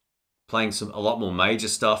of playing a lot more major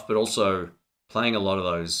stuff, but also playing a lot of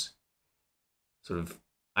those sort of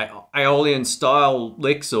Aeolian style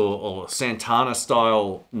licks or Santana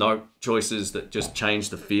style note choices that just change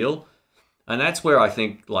the feel. And that's where I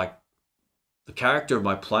think like the character of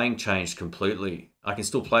my playing changed completely. I can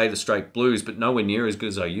still play the straight blues, but nowhere near as good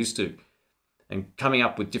as I used to. And coming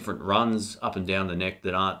up with different runs up and down the neck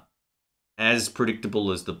that aren't as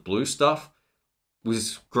predictable as the blues stuff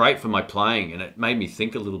was great for my playing, and it made me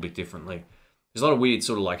think a little bit differently. There's a lot of weird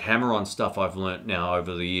sort of like hammer-on stuff I've learnt now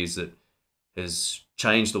over the years that has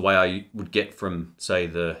changed the way I would get from, say,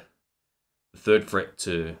 the 3rd fret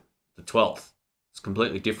to the 12th. It's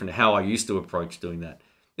completely different to how I used to approach doing that.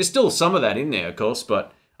 There's still some of that in there, of course,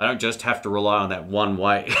 but I don't just have to rely on that one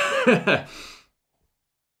way. I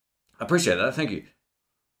appreciate that. Thank you.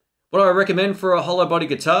 What do I recommend for a hollow body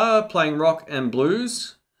guitar playing rock and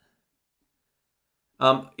blues?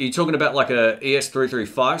 Are you talking about like a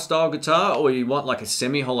ES335 style guitar, or you want like a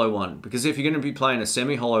semi-hollow one? Because if you're going to be playing a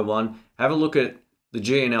semi-hollow one, have a look at the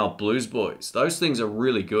G&L Blues Boys. Those things are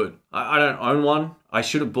really good. I don't own one. I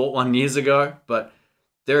should have bought one years ago, but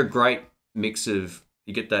they're a great mix of,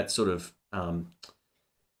 you get that sort of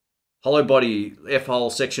hollow body F-hole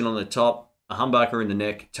section on the top, a humbucker in the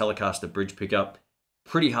neck, Telecaster bridge pickup.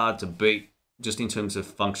 Pretty hard to beat just in terms of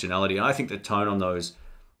functionality. And I think the tone on those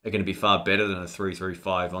are going to be far better than a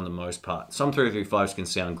 335 on the most part. Some 335s can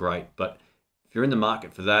sound great, but if you're in the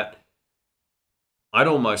market for that, I'd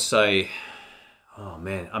almost say, oh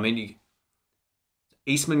man, I mean,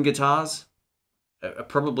 Eastman guitars are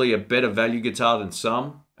probably a better value guitar than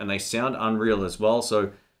some, and they sound unreal as well.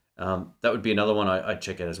 So that would be another one I'd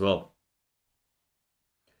check out as well.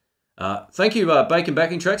 Thank you, Bacon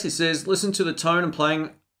Backing Tracks. He says, listen to the tone and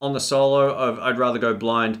playing on the solo of I'd Rather Go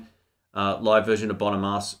Blind, live version of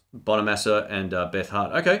Bonamassa and Beth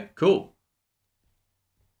Hart. Okay, cool.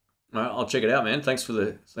 All right, I'll check it out, man. Thanks for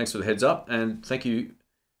the heads up, and thank you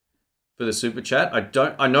for the super chat.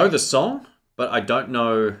 I know the song, but I don't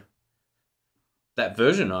know that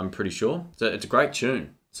version. I'm pretty sure it's a great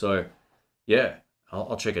tune. So yeah,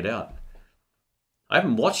 I'll check it out. I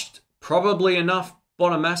haven't watched probably enough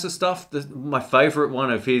Bonamassa stuff. My favorite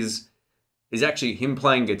one of his is actually him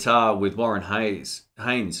playing guitar with Warren Haynes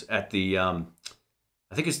at the I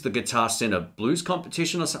think it's the Guitar Center Blues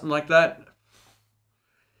competition or something like that.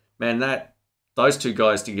 Man, those two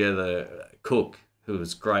guys together, Cook, who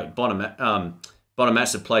was great.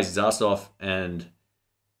 Bonamassa plays his ass off, and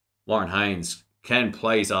Warren Haynes can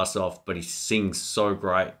play his ass off, but he sings so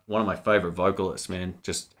great. One of my favorite vocalists, man.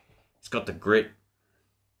 Just, he's got the grit.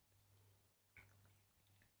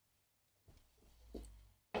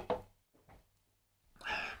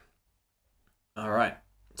 All right.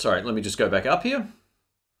 Sorry, let me just go back up here.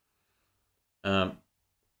 Yeah,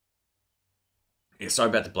 sorry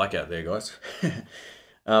about the blackout there, guys.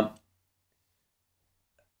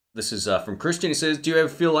 This is from Christian. He says, do you ever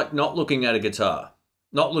feel like not looking at a guitar?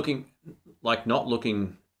 Not looking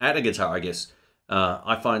at a guitar, I guess.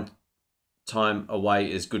 I find time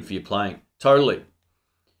away is good for your playing. Totally.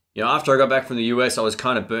 You know, after I got back from the US, I was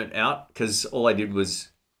kind of burnt out because all I did was,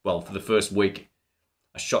 well, for the first week,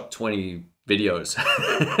 I shot 20 videos.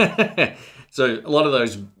 So a lot of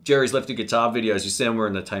those Jerry's Lefty Guitar videos, you see them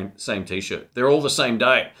wearing the same t-shirt. They're all the same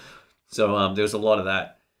day. So there was a lot of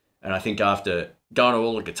that. And I think after going to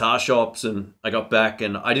all the guitar shops, and I got back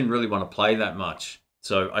and I didn't really want to play that much.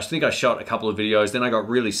 So I think I shot a couple of videos. Then I got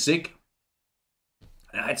really sick.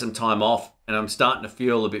 And I had some time off, and I'm starting to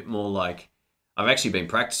feel a bit more like I've actually been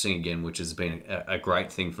practicing again, which has been a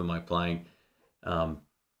great thing for my playing. I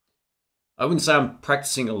wouldn't say I'm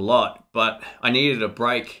practicing a lot, but I needed a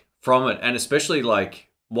break from it. And especially like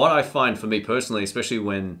what I find for me personally, especially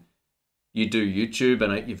when you do YouTube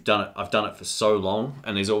and I've done it for so long,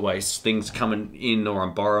 and there's always things coming in, or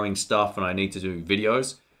I'm borrowing stuff and I need to do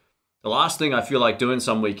videos. The last thing I feel like doing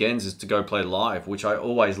some weekends is to go play live, which I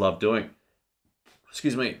always love doing.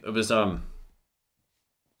 Excuse me. It was one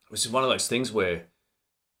of those things where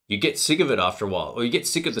you get sick of it after a while, or you get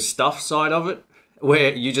sick of the stuff side of it,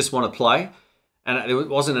 where you just want to play, and it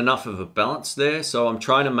wasn't enough of a balance there. So I'm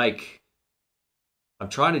trying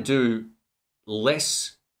to do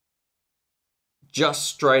less just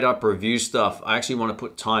straight up review stuff. I actually want to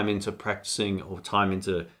put time into practicing, or time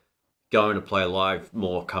into going to play live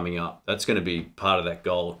more coming up. That's going to be part of that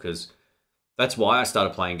goal, because that's why I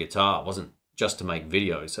started playing guitar. It wasn't just to make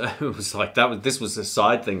videos. It was like this was a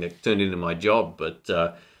side thing that turned into my job. But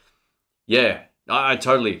yeah, I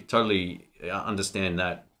totally understand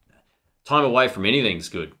that. Time away from anything is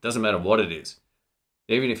good. Doesn't matter what it is.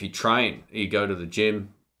 Even if you train, you go to the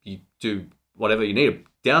gym, you do whatever, you need a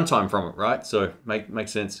downtime from it, right? So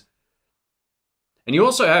makes sense. And you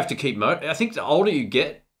also have to keep I think the older you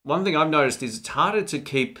get, one thing I've noticed is it's harder to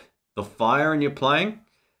keep the fire in your playing.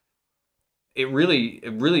 It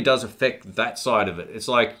really does affect that side of it. It's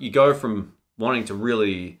like you go from wanting to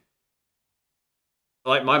really,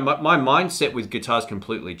 like my mindset with guitars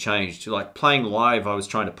completely changed. Like playing live, I was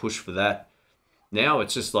trying to push for that. Now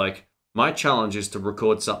it's just like my challenge is to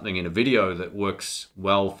record something in a video that works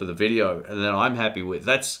well for the video, and then I'm happy with.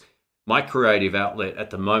 That's my creative outlet at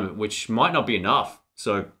the moment, which might not be enough.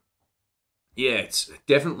 So yeah, it's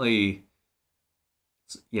definitely,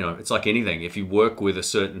 you know, it's like anything. If you work with a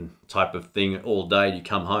certain type of thing all day, you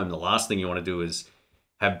come home, the last thing you want to do is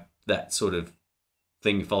have that sort of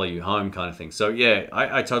thing follow you home kind of thing. So yeah,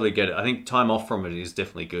 I totally get it. I think time off from it is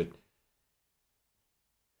definitely good.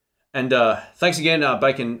 And thanks again,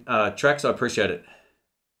 Bacon Tracks. I appreciate it.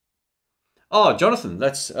 Oh, Jonathan, I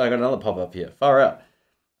got another pop-up here. Far out.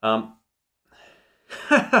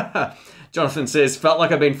 Jonathan says, felt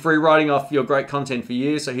like I've been free riding off your great content for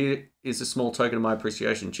years, so here is a small token of my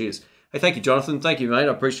appreciation. Cheers. Hey, thank you, Jonathan. Thank you, mate.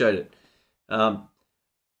 I appreciate it.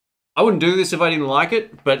 I wouldn't do this if I didn't like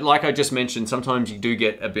it, but like I just mentioned, sometimes you do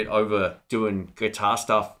get a bit over doing guitar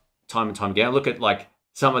stuff time and time again. Look at like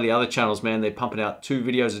some of the other channels, man. They're pumping out 2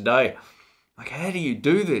 videos a day. Like, how do you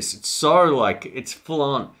do this? It's so like, it's full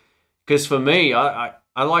on. Because for me, I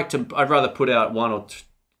like to, I'd rather put out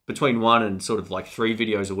between 1 and sort of like 3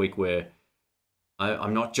 videos a week where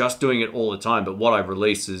I'm not just doing it all the time, but what I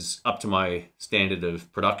release is up to my standard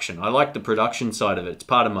of production. I like the production side of it. It's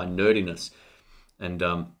part of my nerdiness. And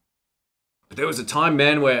but there was a time,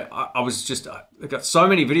 man, where I was just, I got so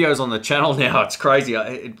many videos on the channel now. It's crazy.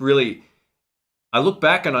 I look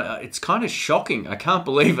back and it's kind of shocking. I can't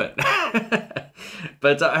believe it.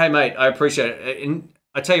 But hey, mate, I appreciate it. And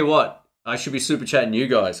I tell you what, I should be super chatting you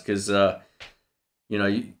guys because, you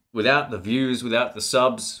know, without the views, without the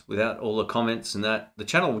subs, without all the comments and that, the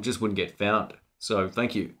channel just wouldn't get found. So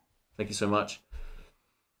thank you. Thank you so much.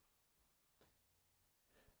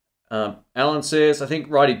 Alan says, I think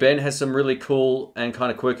Righty Ben has some really cool and kind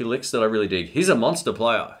of quirky licks that I really dig. He's a monster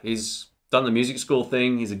player. He's done the music school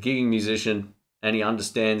thing. He's a gigging musician and he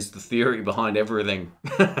understands the theory behind everything.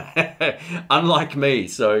 Unlike me.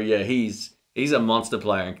 So yeah, he's a monster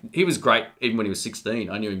player. He was great even when he was 16.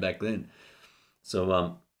 I knew him back then.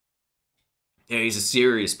 So yeah, he's a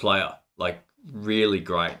serious player, like really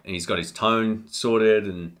great. And he's got his tone sorted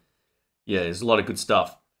and yeah, there's a lot of good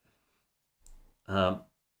stuff.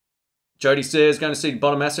 Jody says, going to see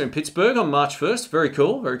Bonamassa in Pittsburgh on March 1st. Very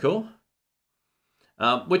cool, very cool.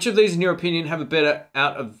 Which of these, in your opinion, have a better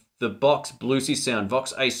out-of-the-box bluesy sound?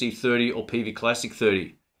 Vox AC30 or Peavey Classic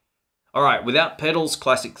 30? All right, without pedals,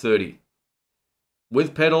 Classic 30.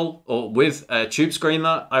 With pedal or with a tube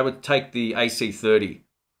screamer, I would take the AC30.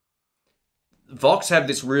 Vox have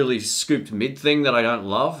this really scooped mid thing that I don't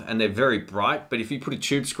love, and they're very bright, but if you put a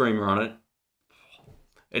tube screamer on it,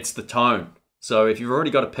 it's the tone. So if you've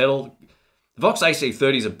already got a pedal, the Vox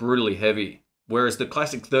AC30s are brutally heavy, whereas the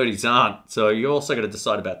Classic 30s aren't. So you also got to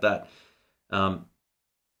decide about that. I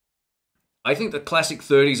think the Classic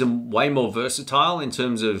 30s are way more versatile in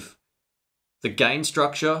terms of the gain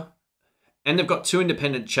structure, and they've got 2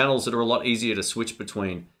 independent channels that are a lot easier to switch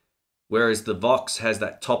between, whereas the Vox has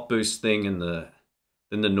that top boost thing in the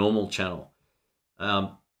normal channel. If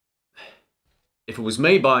it was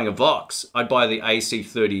me buying a Vox, I'd buy the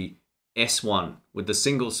AC30 S1 with the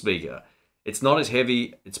single speaker. It's not as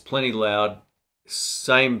heavy, it's plenty loud,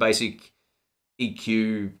 same basic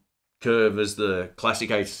EQ curve as the classic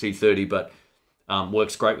AC30, but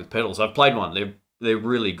works great with pedals. I've played one, they're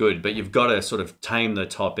really good, but you've got to sort of tame the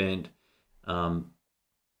top end. So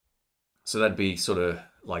that'd be sort of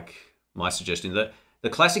like my suggestion. The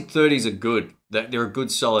Classic 30s are good, they're a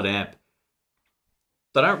good solid amp.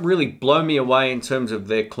 They don't really blow me away in terms of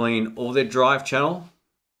their clean or their drive channel.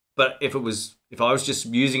 But if I was just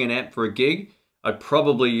using an amp for a gig, I'd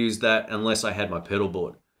probably use that unless I had my pedal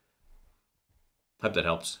board. Hope that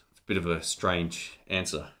helps. It's a bit of a strange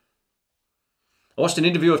answer. I watched an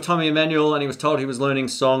interview of Tommy Emmanuel and he was told he was learning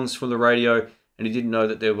songs from the radio and he didn't know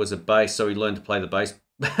that there was a bass, so he learned to play the bass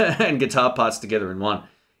and guitar parts together in one.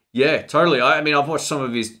 Yeah, totally. I mean, I've watched some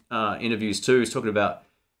of his interviews too. He's talking about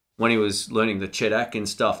when he was learning the Chet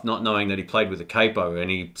Atkins stuff, not knowing that he played with a capo,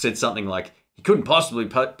 and he said something like, he couldn't possibly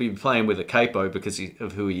be playing with a capo because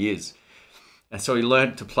of who he is. And so he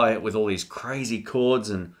learned to play it with all these crazy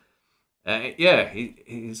chords. And yeah,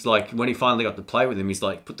 he's like, when he finally got to play with him, he's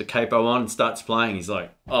like, put the capo on and starts playing. He's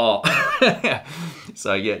like, oh.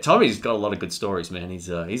 So yeah, Tommy's got a lot of good stories, man. He's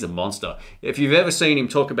a monster. If you've ever seen him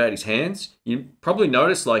talk about his hands, you probably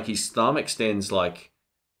notice like his thumb extends like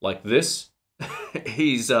this.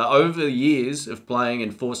 He's over the years of playing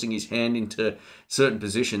and forcing his hand into certain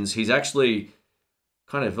positions, he's actually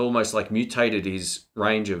kind of almost like mutated his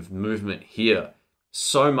range of movement here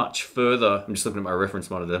so much further. I'm just looking at my reference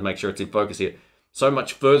monitor to make sure it's in focus here. So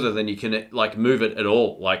much further than you can like move it at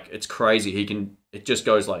all. Like it's crazy. It just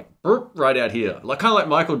goes like right out here, like kind of like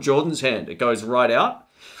Michael Jordan's hand. It goes right out.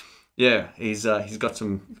 Yeah, he's got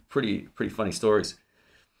some pretty funny stories.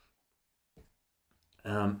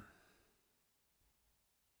 I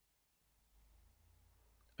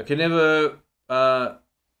can never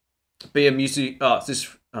be a music...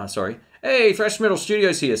 sorry. Hey, Thrash Metal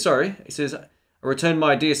Studios here. Sorry. He says, I returned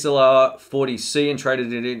my DSLR 40C and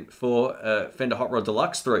traded it in for Fender Hot Rod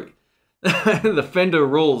Deluxe 3. The Fender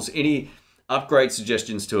rules. Any upgrade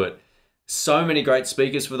suggestions to it? So many great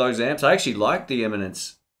speakers for those amps. I actually like the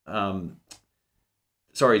Eminence... the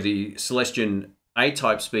Celestion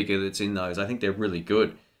A-type speaker that's in those. I think they're really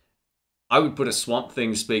good. I would put a Swamp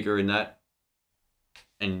Thing speaker in that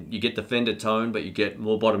and you get the Fender tone, but you get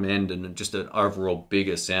more bottom end and just an overall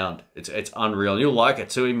bigger sound. It's unreal. And you'll like it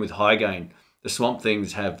too, even with high gain. The Swamp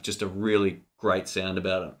Things have just a really great sound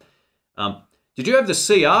about them. Did you have the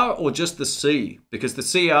CR or just the C? Because the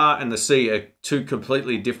CR and the C are two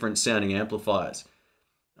completely different sounding amplifiers.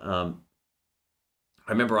 I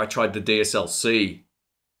remember I tried the DSL-C,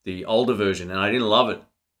 the older version, and I didn't love it.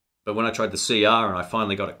 But when I tried the CR and I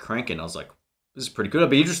finally got it cranking, I was like, this is pretty good. I'd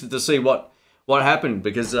be interested to see what happened,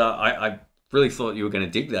 because I really thought you were going to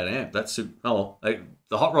dig that amp. That's the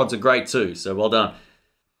hot rods are great too, so well done.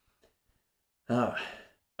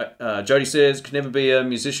 Jody says, could never be a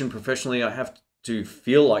musician professionally. I have to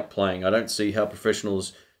feel like playing. I don't see how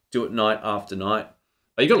professionals do it night after night.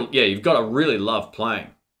 You've got to really love playing.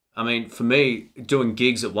 I mean, for me, doing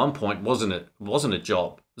gigs at one point wasn't a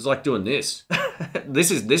job. It was like doing this.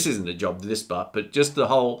 This isn't a job, this part, but just the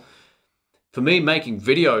whole. For me, making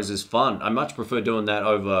videos is fun. I much prefer doing that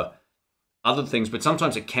over other things, but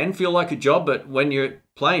sometimes it can feel like a job. But when you're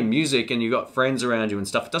playing music and you've got friends around you and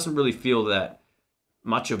stuff, it doesn't really feel that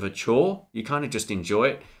much of a chore. You kind of just enjoy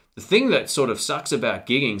it. The thing that sort of sucks about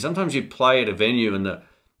gigging, sometimes you play at a venue and the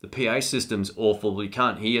PA system's awful, you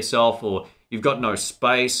can't hear yourself, or you've got no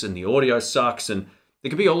space and the audio sucks, and there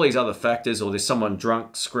could be all these other factors, or there's someone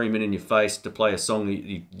drunk screaming in your face to play a song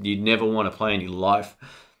that you never want to play in your life.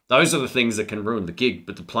 Those are the things that can ruin the gig.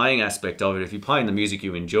 But the playing aspect of it, if you're playing the music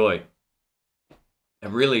you enjoy, it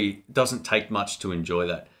really doesn't take much to enjoy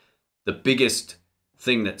that. The biggest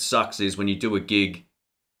thing that sucks is when you do a gig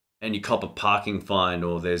and you cop a parking fine,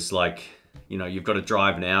 or there's like, you've got to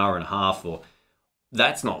drive an hour and a half, or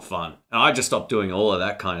that's not fun. And I just stopped doing all of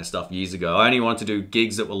that kind of stuff years ago. I only wanted to do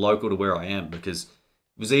gigs that were local to where I am, because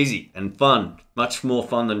it was easy and fun. Much more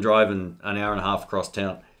fun than driving an hour and a half across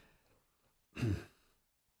town.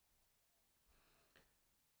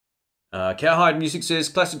 Cowhide Music says,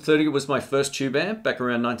 Classic 30 was my first tube amp back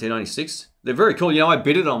around 1996. They're very cool. I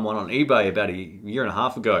bidded on one on eBay about a year and a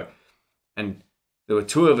half ago, and there were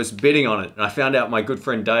two of us bidding on it. And I found out my good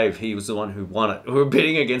friend Dave, he was the one who won it. We were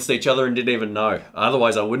bidding against each other and didn't even know.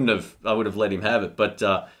 Otherwise, I would have let him have it. But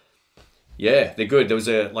yeah, they're good. There was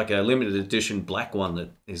a limited edition black one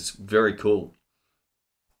that is very cool.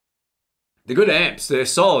 They're good amps. They're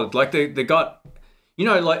solid. Like they got.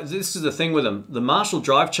 This is the thing with them. The Marshall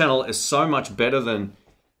drive channel is so much better than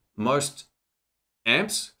most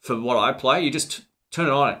amps for what I play. You just turn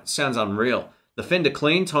it on, it sounds unreal. The Fender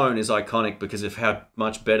clean tone is iconic because of how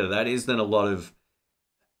much better that is than a lot of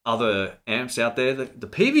other amps out there. The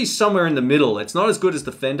Peavey's somewhere in the middle. It's not as good as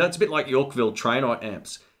the Fender. It's a bit like Yorkville Trainor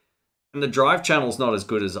amps. And the drive channel's not as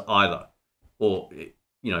good as either. Or,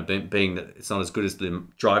 being that it's not as good as the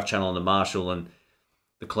drive channel on the Marshall, and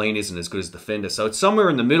the clean isn't as good as the Fender. So it's somewhere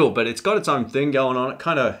in the middle, but it's got its own thing going on. It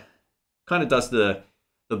kind of does the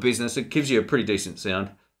business. It gives you a pretty decent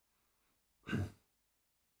sound.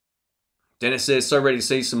 Dennis says, so ready to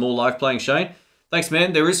see some more live playing, Shane. Thanks,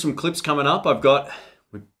 man. There is some clips coming up.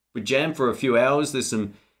 We jammed for a few hours. There's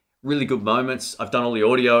some really good moments. I've done all the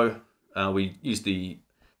audio. We used the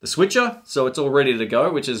switcher, so it's all ready to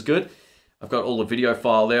go, which is good. I've got all the video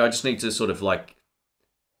file there. I just need to sort of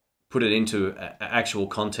put it into actual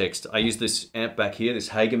context. I use this amp back here, this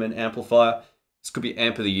Hageman amplifier. This could be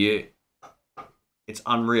amp of the year. It's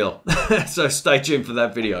unreal. So stay tuned for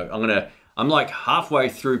that video. I'm like halfway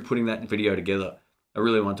through putting that video together. I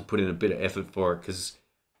really want to put in a bit of effort for it because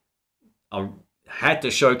I had to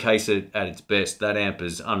showcase it at its best. That amp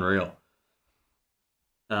is unreal.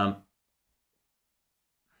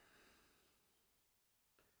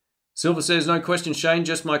 Silver says, no question, Shane,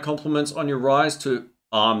 just my compliments on your rise to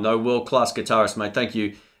I'm no world-class guitarist, mate. Thank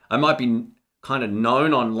you. I might be kind of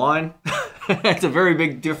known online. It's a very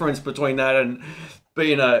big difference between that and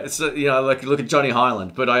being like look at Johnny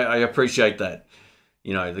Highland. But I appreciate that.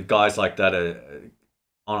 The guys like that are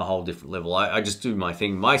on a whole different level. I just do my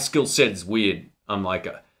thing. My skill set is weird. I'm a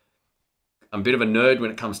bit of a nerd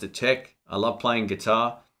when it comes to tech. I love playing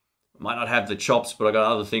guitar. Might not have the chops, but I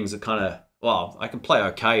got other things that kind of, well, I can play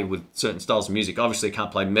okay with certain styles of music. Obviously, I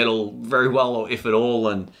can't play metal very well, or if at all,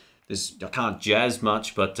 and I can't jazz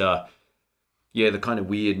much, but yeah, the kind of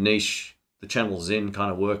weird niche the channel's in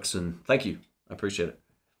kind of works, and thank you. I appreciate it.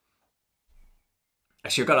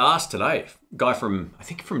 Actually, I got asked today, a guy I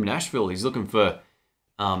think from Nashville, he's looking for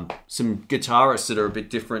some guitarists that are a bit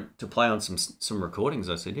different to play on some recordings.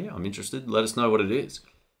 I said, yeah, I'm interested. Let us know what it is.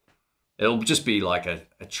 It'll just be like a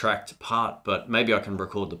tracked part, but maybe I can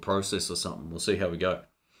record the process or something. We'll see how we go.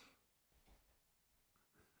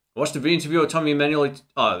 Watched the video interview of Tommy Emmanuel.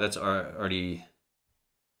 Oh, that's already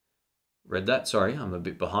read that. Sorry, I'm a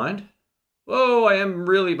bit behind. Whoa, I am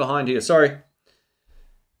really behind here. Sorry.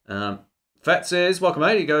 Fat says, welcome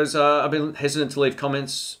mate. He goes, I've been hesitant to leave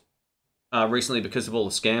comments recently because of all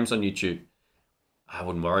the scams on YouTube. I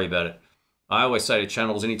wouldn't worry about it. I always say to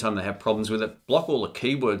channels, anytime they have problems with it, block all the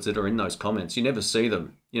keywords that are in those comments. You never see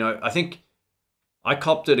them. You know, I think I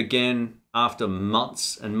copped it again after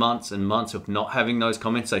months and months and months of not having those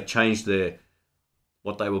comments. They changed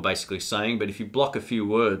what they were basically saying. But if you block a few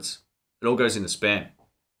words, it all goes into spam.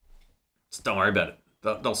 Just don't worry about it.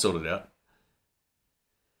 They'll sort it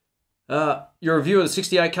out. Your review of the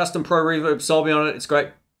 68 Custom Pro Reverb sold me on it. It's great,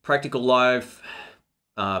 practical live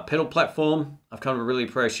pedal platform. I've come to really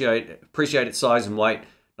appreciate its size and weight,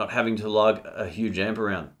 not having to lug a huge amp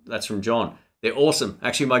around. That's from John. They're awesome.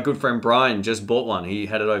 Actually, my good friend Brian just bought one. He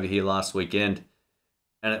had it over here last weekend,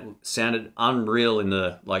 and it sounded unreal in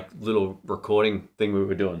the little recording thing we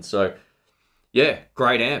were doing. So yeah,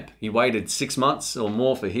 great amp. He waited 6 months or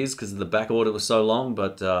more for his because the back order was so long.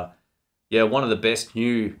 But yeah, one of the best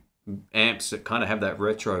new amps that kind of have that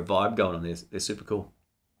retro vibe going on. They're super cool.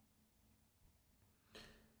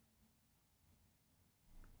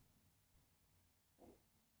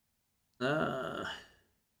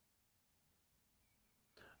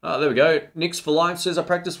 There we go. Nix for Life says, I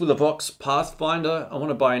practice with a Vox Pathfinder. I want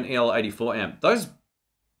to buy an EL84 amp. Those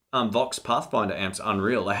Vox Pathfinder amps are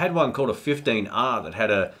unreal. They had one called a 15R that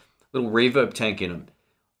had a little reverb tank in them.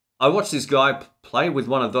 I watched this guy play with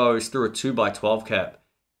one of those through a 2x12 cab.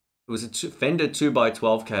 It was a Fender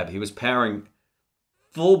 2x12 cab. He was powering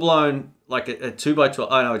full-blown, like a 2x12.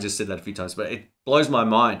 I know I just said that a few times, but it blows my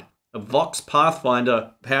mind. A Vox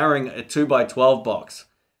Pathfinder powering a 2x12 box.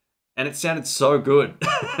 And it sounded so good.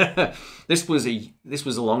 This was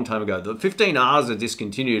a long time ago. The 15Rs are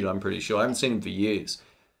discontinued, I'm pretty sure. I haven't seen them for years.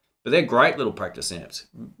 But they're great little practice amps.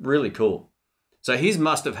 Really cool. So his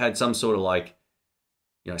must have had some sort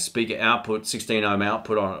of speaker output, 16 ohm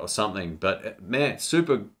output on it or something. But man,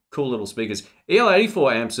 super cool little speakers.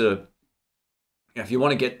 EL84 amps are, if you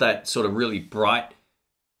want to get that sort of really bright,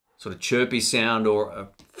 sort of chirpy sound or a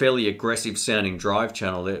fairly aggressive sounding drive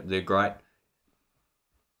channel, they're great.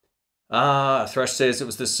 Thrash says it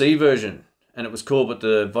was the C version and it was cool, but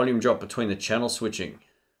the volume drop between the channel switching.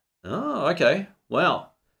 Oh, okay. Wow.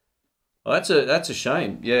 Well, that's a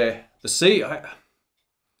shame. Yeah, the C.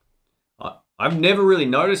 I've never really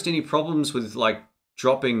noticed any problems with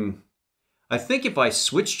dropping. I think if I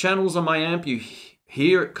switch channels on my amp, you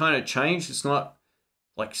hear it kind of change. It's not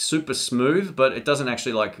super smooth, but it doesn't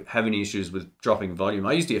actually have any issues with dropping volume.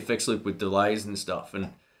 I use the effects loop with delays and stuff,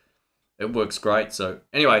 and it works great. So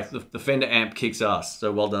anyway, the Fender amp kicks ass.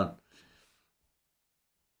 So well done.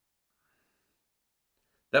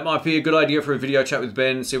 That might be a good idea for a video chat with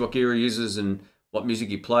Ben, see what gear he uses and what music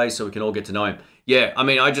he plays so we can all get to know him. Yeah, I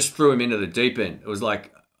mean, I just threw him into the deep end. It was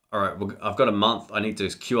like, all right, well, I've got a month. I need to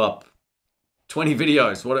queue up 20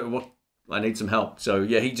 videos. What? I need some help. So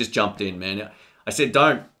yeah, he just jumped in, man. I said,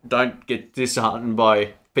 don't get disheartened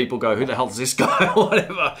by people go, who the hell's this guy or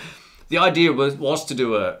whatever. The idea was to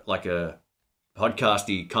do a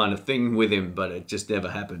podcasty kind of thing with him, but it just never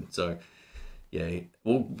happened. So yeah,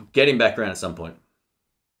 we'll get him back around at some point.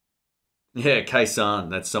 Yeah, K-San,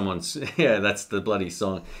 that's someone's, yeah, that's the bloody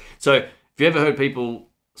song. So if you ever heard people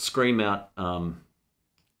scream out,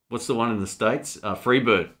 what's the one in the States?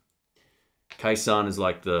 Freebird. K-San is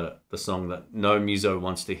like the song that no muso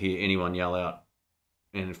wants to hear anyone yell out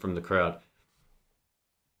and from the crowd.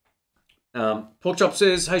 Porkchop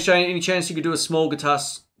says, hey Shane, any chance you could do a small guitar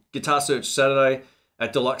search Saturday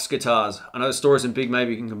at Deluxe Guitars? I know the store isn't big,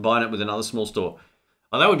 maybe you can combine it with another small store.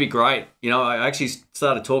 Oh, that would be great. You know, I actually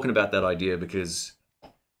started talking about that idea because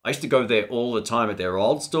I used to go there all the time at their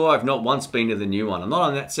old store. I've not once been to the new one. I'm not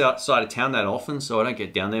on that side of town that often, so I don't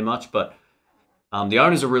get down there much, but the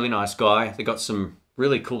owner's a really nice guy. They got some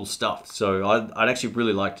really cool stuff, so I'd actually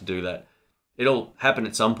really like to do that. It'll happen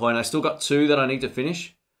at some point. I still got 2 that I need to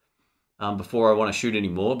finish before I want to shoot any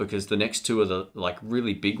more because the next 2 are the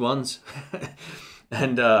really big ones.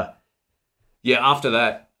 And yeah, after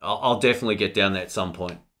that, I'll definitely get down there at some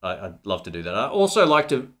point. I'd love to do that. I also like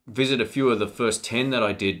to visit a few of the first 10 that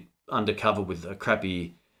I did undercover with a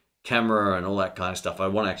crappy camera and all that kind of stuff. I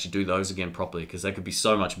want to actually do those again properly because they could be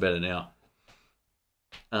so much better now.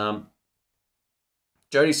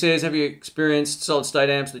 Jody says, have you experienced solid state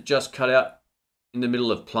amps that just cut out in the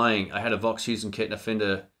middle of playing? I had a Vox Hughes and Kettner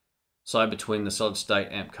Fender side between the solid state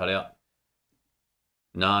amp cut out.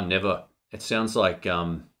 Nah, never. It sounds like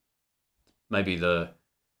maybe the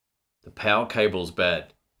power cable's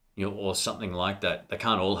bad, or something like that. They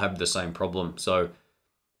can't all have the same problem. So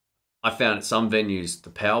I found at some venues, the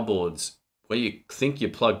power boards, where you think you're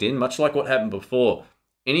plugged in, much like what happened before,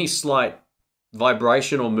 any slight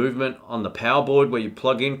vibration or movement on the power board where you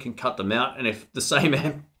plug in can cut them out. And if the same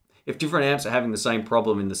amp, if different amps are having the same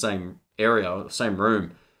problem in the same area or the same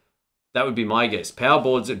room, that would be my guess. Power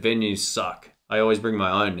boards at venues suck. I always bring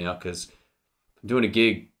my own now because I'm doing a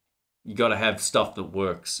gig. You got to have stuff that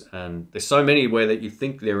works, and there's so many where that you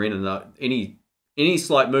think they're in, and any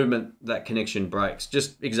slight movement, that connection breaks.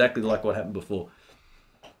 Just exactly like what happened before.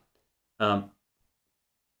 Greg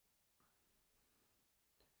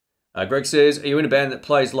says, are you in a band that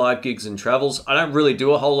plays live gigs and travels? I don't really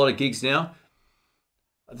do a whole lot of gigs now.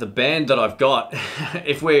 The band that I've got,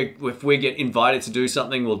 if we get invited to do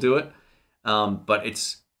something, we'll do it. But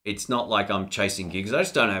it's not like I'm chasing gigs. I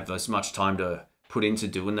just don't have as much time to put into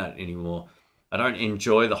doing that anymore. I don't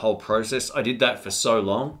enjoy the whole process. I did that for so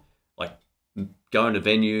long, like going to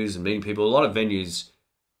venues and meeting people. A lot of venues,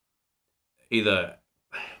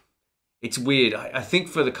 it's weird. I think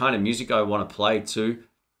for the kind of music I want to play too,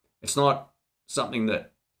 it's not something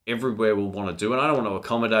that everywhere will want to do, and I don't want to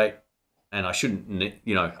accommodate, and I shouldn't,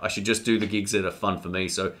 I should just do the gigs that are fun for me.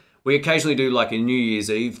 So we occasionally do like a New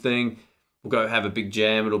Year's Eve thing. We'll go have a big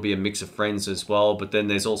jam. It'll be a mix of friends as well. But then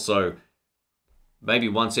there's also maybe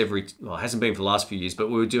once every, well, it hasn't been for the last few years, but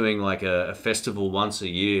we were doing like a festival once a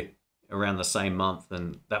year around the same month.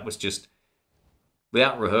 And that was just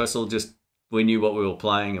without rehearsal, just we knew what we were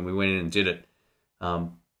playing and we went in and did it.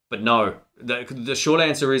 But no, the short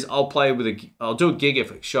answer is I'll do a gig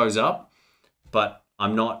if it shows up, but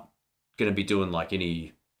I'm not going to be doing like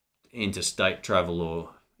any interstate travel or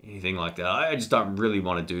anything like that. I just don't really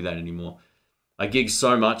want to do that anymore. I gigged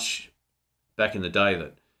so much back in the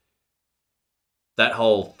day that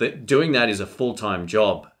whole doing that is a full-time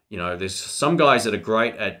job. There's some guys that are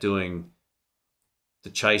great at doing the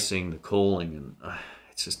chasing, the calling, and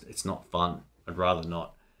it's not fun. I'd rather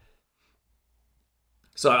not.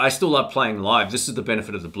 So I still love playing live. This is the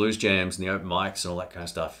benefit of the blues jams and the open mics and all that kind of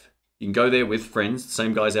stuff. You can go there with friends, the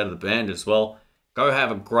same guys out of the band as well. Go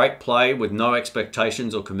have a great play with no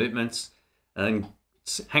expectations or commitments, and then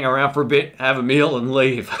hang around for a bit, have a meal, and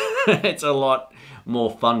leave. It's a lot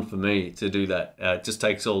more fun for me to do that. It just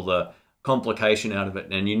takes all the complication out of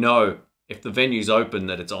it. And if the venue's open,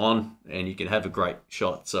 that it's on and you can have a great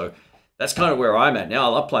shot. So that's kind of where I'm at now. I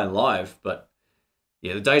love playing live, but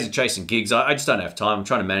yeah, the days of chasing gigs, I just don't have time. I'm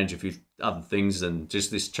trying to manage a few other things than just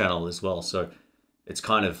this channel as well. So it's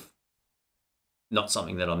kind of not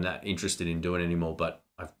something that I'm that interested in doing anymore. But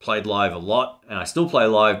I've played live a lot, and I still play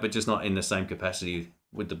live, but just not in the same capacity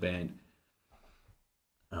with the band.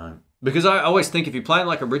 Because I always think if you're playing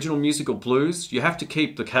like original musical blues, you have to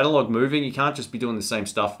keep the catalog moving. You can't just be doing the same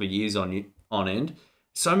stuff for years on end.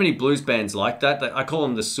 So many blues bands like that. I call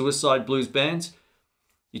them the suicide blues bands.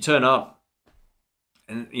 You turn up,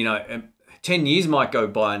 and 10 years might go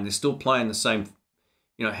by and they're still playing the same,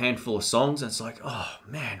 handful of songs. And it's like, oh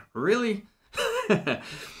man, really?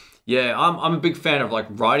 Yeah, I'm a big fan of like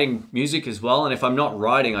writing music as well. And if I'm not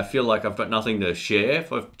writing, I feel like I've got nothing to share.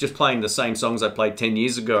 If I'm just playing the same songs I played 10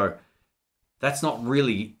 years ago, that's not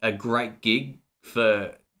really a great gig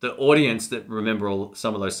for the audience that remember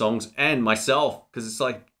some of those songs, and myself, because it's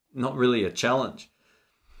like not really a challenge.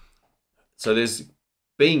 So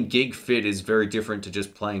being gig fit is very different to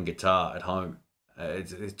just playing guitar at home.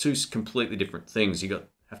 It's two completely different things. You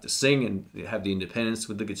have to sing and have the independence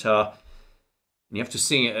with the guitar. And you have to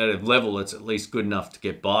sing it at a level that's at least good enough to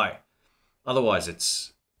get by. Otherwise,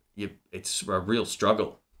 it's a real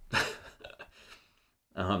struggle.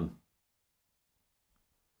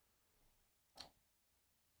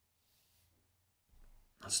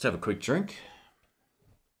 Let's just have a quick drink.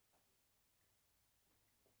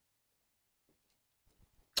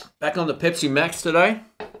 Back on the Pepsi Max today.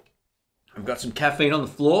 I've got some caffeine on the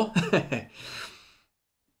floor.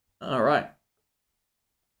 All right.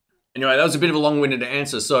 Anyway, that was a bit of a long-winded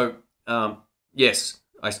answer. So, yes,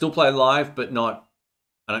 I still play live, but I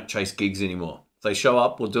don't chase gigs anymore. If they show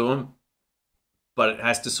up, we'll do them. But it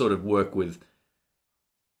has to sort of work with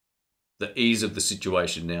the ease of the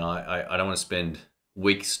situation now. I don't want to spend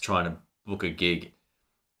weeks trying to book a gig.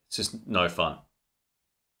 It's just no fun.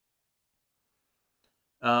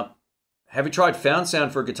 Have you tried Found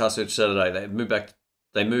Sound for a Guitar Search Saturday? They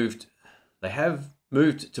have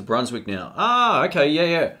moved to Brunswick now. Ah, okay,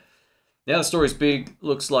 yeah. Now the Story's Big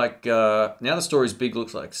looks like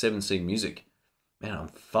 7C Music. Man, I'm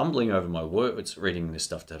fumbling over my words reading this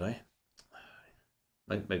stuff today.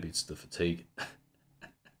 Maybe it's the fatigue.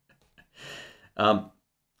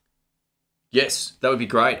 Yes, that would be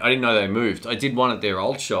great. I didn't know they moved. I did one at their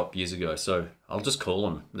old shop years ago, so I'll just call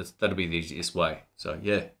them. That'll be the easiest way. So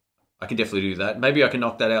yeah, I can definitely do that. Maybe I can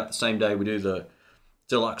knock that out the same day we do the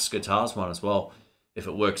Deluxe Guitars one as well. if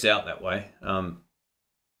it works out that way. I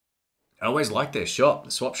always like their shop,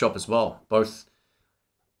 the swap shop as well. Both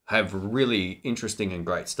have really interesting and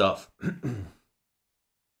great stuff.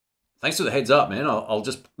 Thanks for the heads up, man. I'll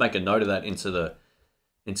just make a note of that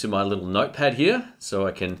into my little notepad here, so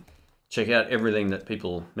I can check out everything that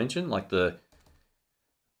people mention, like the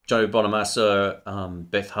Joe Bonamassa,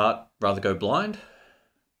 Beth Hart, Rather Go Blind.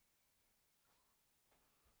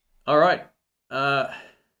 All right. I've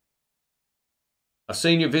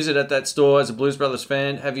seen your visit at that store as a Blues Brothers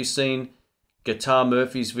fan. Have you seen Guitar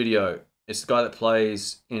Murphy's video? It's the guy that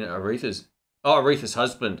plays in Aretha's. Oh, Aretha's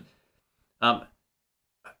husband.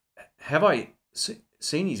 Have I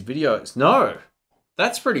seen his videos? No.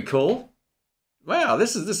 That's pretty cool. Wow,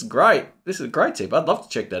 this is great. This is a great tip. I'd love to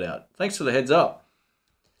check that out. Thanks for the heads up.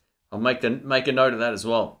 I'll make a note of that as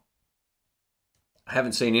well. I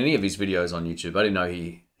haven't seen any of his videos on YouTube. I didn't know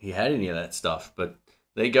he had any of that stuff, but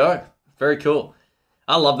there you go. Very cool.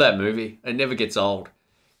 I love that movie. It never gets old.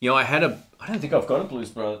 You know, I don't think I've got a Blues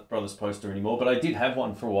Brothers poster anymore, but I did have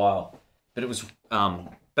one for a while. But it was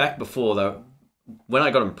back before, though, when I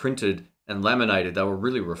got them printed and laminated, they were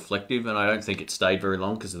really reflective, and I don't think it stayed very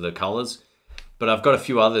long because of the colors. But I've got a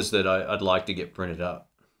few others that I'd like to get printed up.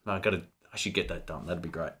 I should get that done. That'd be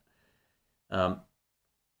great.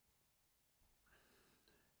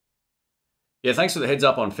 Yeah, thanks for the heads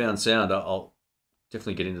up on Found Sound. I'll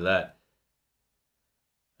definitely get into that.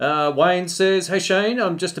 Wayne says, hey Shane,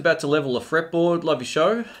 I'm just about to level a fretboard. Love your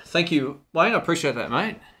show. Thank you, Wayne. I appreciate that,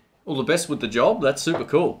 mate. All the best with the job. That's super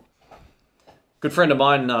cool. Good friend of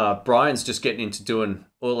mine, Brian's just getting into doing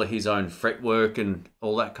all of his own fretwork and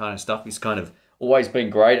all that kind of stuff. He's kind of always been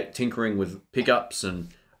great at tinkering with pickups and,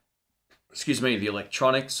 the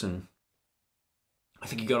electronics. And I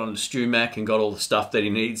think he got on the StewMac and got all the stuff that he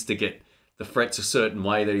needs to get the frets a certain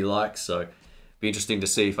way that he likes. So it'd be interesting to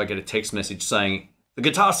see if I get a text message saying, the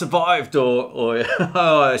guitar survived, or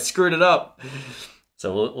oh, I screwed it up.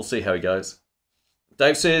 So we'll see how he goes.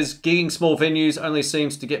 Dave says, gigging small venues only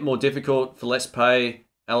seems to get more difficult for less pay,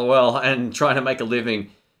 LOL, and trying to make a living,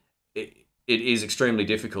 it is extremely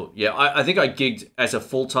difficult. Yeah, I think I gigged as a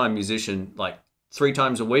full-time musician like 3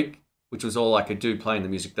 times a week, which was all I could do playing the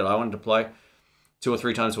music that I wanted to play. 2 or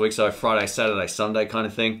 3 times a week, so Friday, Saturday, Sunday kind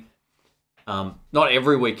of thing. Not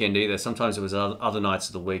every weekend either. Sometimes it was other nights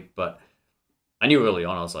of the week, but I knew early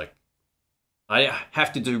on, I was like, I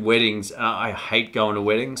have to do weddings. I hate going to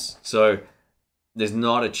weddings, so there's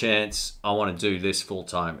not a chance I want to do this full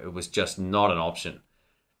time. It was just not an option.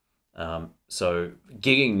 So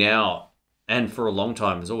gigging now and for a long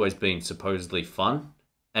time has always been supposedly fun.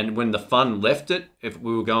 And when the fun left it, if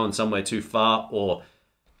we were going somewhere too far, or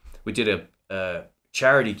we did a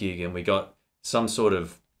charity gig and we got some sort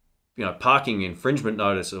of, parking infringement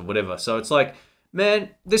notice or whatever. So it's like, man,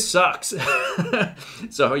 this sucks.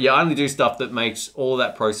 So yeah, I only do stuff that makes all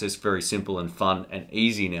that process very simple and fun and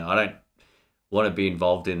easy now. I don't want to be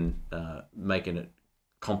involved in making it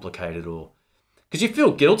complicated, or because you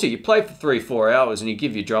feel guilty. You play for 3-4 hours and you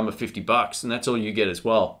give your drummer $50 and that's all you get as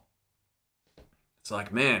well. It's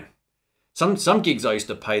like, man, some gigs I used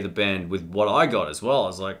to pay the band with what I got as well. I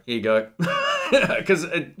was like, here you go, because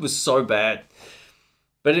it was so bad.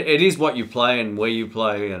 But it is what you play and where you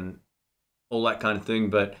play and all that kind of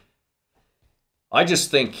thing. But I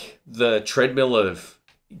just think the treadmill of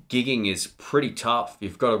gigging is pretty tough.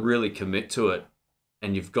 You've got to really commit to it,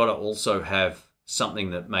 and you've got to also have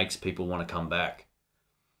something that makes people want to come back.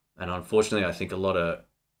 And unfortunately, I think a lot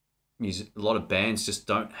of bands just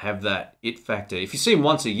don't have that it factor. If you see them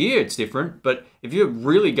once a year, it's different. But if you're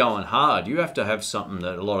really going hard, you have to have something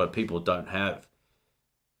that a lot of people don't have.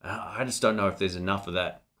 I just don't know if there's enough of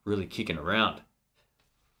that really kicking around.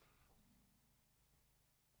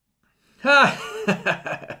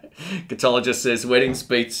 Guitarologist says weddings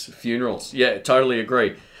beats funerals. Yeah, totally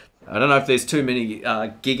agree. I don't know if there's too many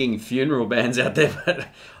gigging funeral bands out there, but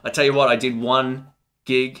I tell you what, I did one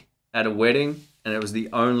gig at a wedding, and it was the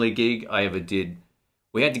only gig I ever did.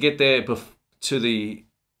 We had to get there to the...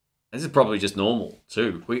 This is probably just normal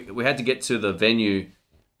too. We had to get to the venue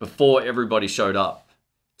before everybody showed up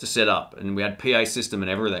to set up, and we had PA system and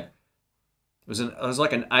everything. It was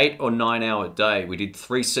like an 8 or 9 hour day. We did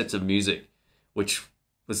 3 sets of music, which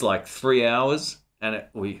was like 3 hours, and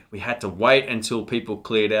we had to wait until people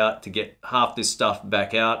cleared out to get half this stuff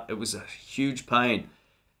back out. It was a huge pain.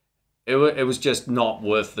 It was just not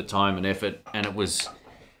worth the time and effort, and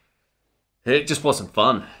it just wasn't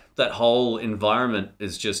fun. That whole environment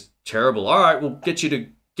is just terrible. All right, we'll get you to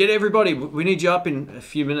get everybody. We need you up in a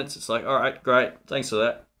few minutes. It's like, all right, great, thanks for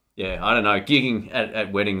that. Yeah, I don't know. Gigging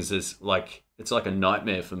at weddings is like, it's like a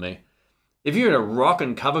nightmare for me. If you're in a rock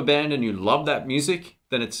and cover band and you love that music,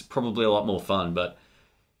 then it's probably a lot more fun. But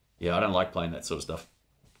yeah, I don't like playing that sort of stuff.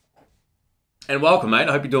 And welcome, mate.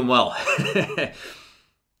 I hope you're doing well.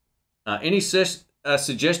 Any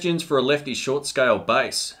suggestions for a lefty short scale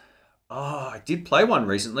bass? Oh, I did play one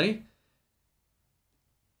recently.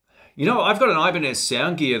 You know, I've got an Ibanez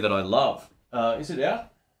sound gear that I love. Is it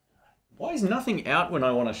out? Why is nothing out when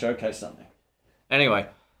I want to showcase something? Anyway,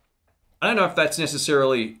 I don't know if that's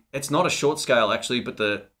necessarily... It's not a short scale, actually, but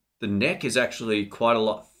the neck is actually quite a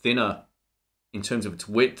lot thinner in terms of its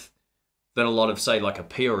width than a lot of, say, like a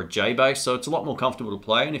P or a J bass. So it's a lot more comfortable to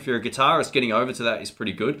play. And if you're a guitarist, getting over to that is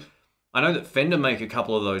pretty good. I know that Fender make a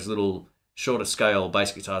couple of those little shorter scale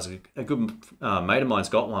bass guitars. A good mate of mine's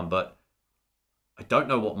got one, but I don't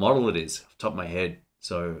know what model it is off the top of my head.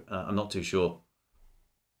 So I'm not too sure.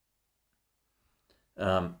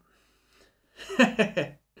 I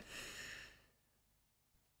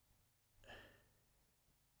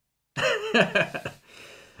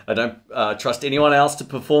don't trust anyone else to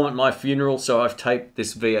perform at my funeral, so I've taped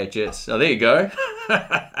this VHS. Oh, there you go.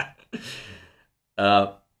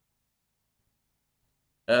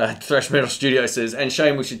 Thrash Metal Studio says, and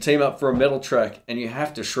Shane, we should team up for a metal track, and you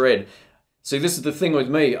have to shred. See, this is the thing with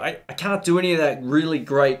me. I can't do any of that really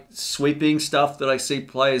great sweeping stuff that I see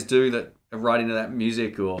players do that are right into that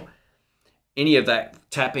music, or any of that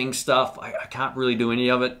tapping stuff. I can't really do any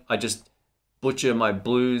of it. I just butcher my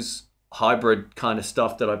blues hybrid kind of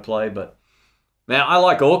stuff that I play. But man, I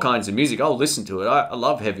like all kinds of music. I'll listen to it. I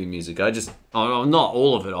love heavy music. I'm not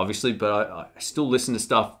all of it, obviously, but I still listen to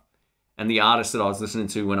stuff and the artists that I was listening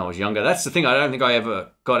to when I was younger. That's the thing. I don't think I ever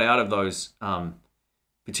got out of those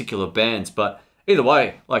particular bands. But either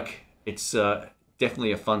way, like, it's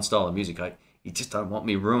definitely a fun style of music. You just don't want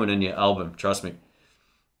me ruining your album. Trust me.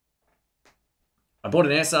 I bought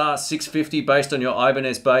an SR 650 based on your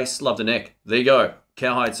Ibanez bass. Love the neck. There you go.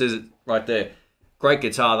 Cowhide says it right there. Great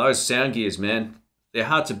guitar. Those sound gears, man. They're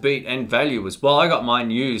hard to beat, and value as well. I got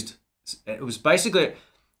mine used. It was basically,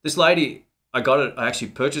 this lady, I got it, I actually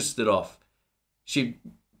purchased it off. She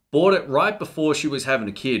bought it right before she was having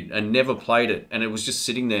a kid and never played it. And it was just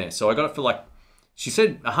sitting there. So I got it for like, she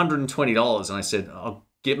said $120. And I said, I'll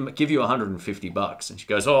give you $150. And she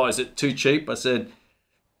goes, oh, is it too cheap? I said,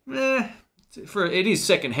 it is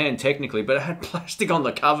secondhand technically, but it had plastic on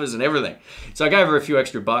the covers and everything. So I gave her a few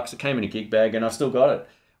extra bucks. It came in a gig bag, and I still got it.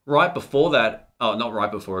 Right before that, oh, not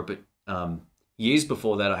right before it, but years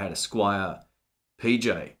before that, I had a Squire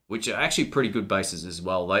PJ, which are actually pretty good basses as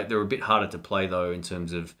well. They're a bit harder to play though in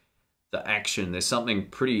terms of the action. There's something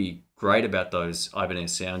pretty great about those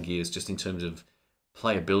Ibanez sound gears just in terms of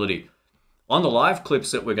playability. On the live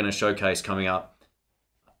clips that we're going to showcase coming up,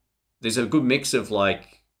 there's a good mix of,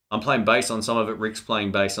 like, I'm playing bass on some of it, Rick's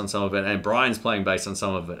playing bass on some of it, and Brian's playing bass on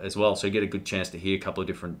some of it as well. So you get a good chance to hear a couple of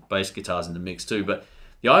different bass guitars in the mix too. But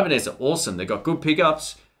the Ibanez are awesome. They've got good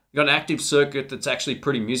pickups. You've got an active circuit that's actually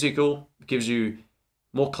pretty musical. It gives you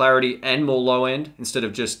more clarity and more low end instead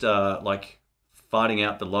of just like farting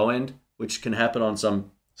out the low end, which can happen on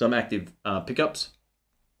some active pickups.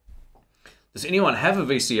 Does anyone have a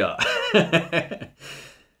VCR?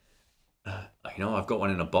 You know, I've got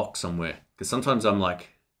one in a box somewhere, because sometimes I'm like,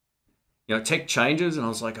 you know, tech changes, and I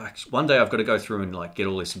was like, one day I've got to go through and like get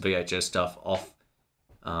all this VHS stuff off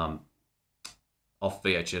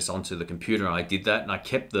VHS onto the computer, and I did that, and I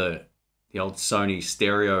kept the old Sony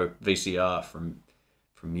stereo VCR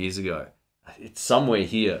from years ago. It's somewhere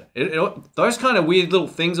here. Those kind of weird little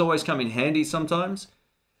things always come in handy sometimes.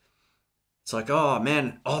 It's like, oh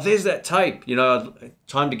man, oh, there's that tape. You know,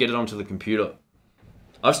 time to get it onto the computer.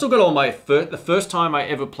 I've still got all my the first time I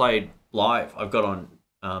ever played live, I've got on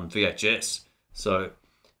VHS. So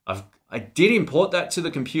I did import that to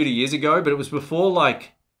the computer years ago, but it was before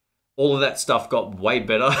like all of that stuff got way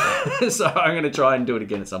better. So I'm going to try and do it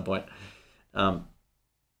again at some point.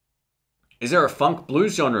 Is there a funk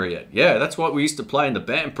blues genre yet? Yeah, that's what we used to play in the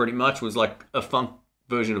band pretty much, was like a funk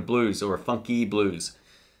version of blues, or a funky blues.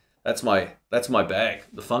 That's my bag.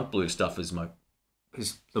 The funk blues stuff is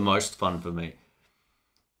the most fun for me.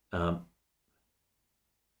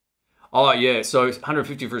 Oh yeah, so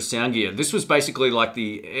 150 for a sound gear. This was basically like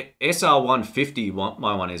the SR150.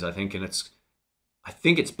 My one is, I think, and I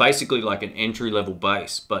think it's basically like an entry level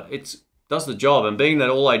bass, but it does the job. And being that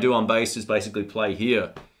all I do on bass is basically play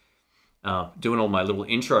here, doing all my little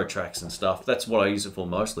intro tracks and stuff, that's what I use it for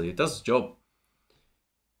mostly. It does the job.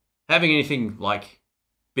 Having anything like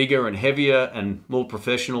bigger and heavier and more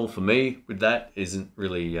professional for me with that isn't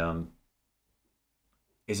really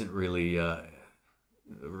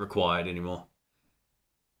required anymore.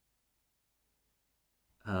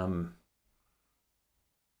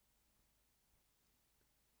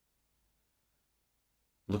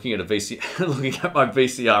 looking at a VCR, looking at my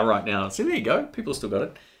VCR right now. See, there you go. People still got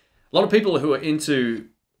it. A lot of people who are into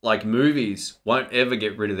like movies won't ever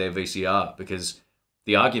get rid of their VCR because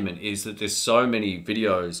the argument is that there's so many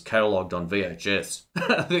videos catalogued on VHS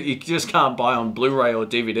that you just can't buy on Blu-ray or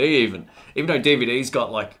DVD even though DVD's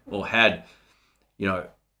got like, or had, you know,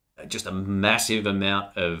 just a massive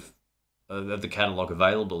amount of the catalogue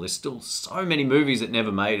available. There's still so many movies that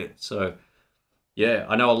never made it. So yeah,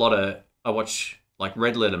 I know I watch like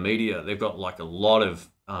Red Letter Media. They've got like a lot of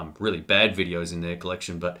really bad videos in their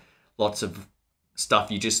collection, but lots of stuff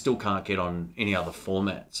you just still can't get on any other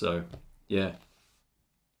format. So yeah.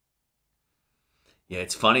 Yeah,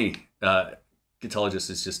 it's funny. Guitarologist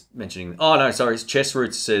is just mentioning, oh no, sorry, Chess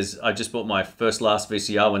Roots says, I just bought my first last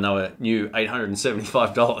VCR when they were new,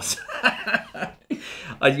 $875.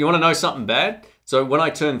 You want to know something bad? So when I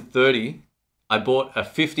turned 30, I bought a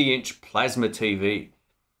 50-inch plasma TV.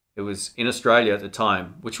 It was in Australia at the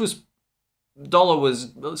time, which was, dollar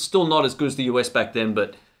was still not as good as the US back then,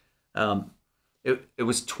 but it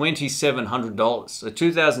was $2,700, so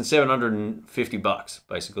 $2,750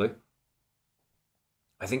 basically.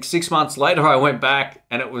 I think 6 months later I went back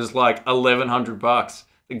and it was like $1,100,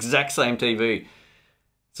 exact same TV.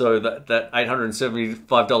 So that $875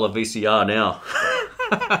 VCR now.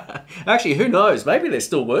 Actually, who knows? Maybe they're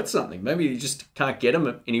still worth something. Maybe you just can't get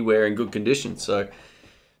them anywhere in good condition. So,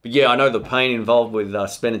 but yeah, I know the pain involved with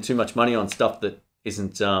spending too much money on stuff that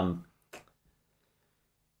isn't, you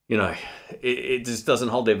know, it just doesn't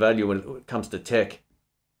hold their value when it comes to tech.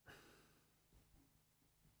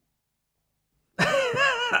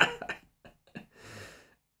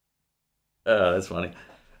 That's funny.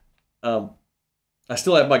 I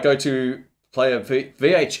still have my go-to player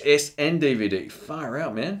VHS and DVD. Far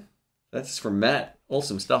out, man. That's from Matt.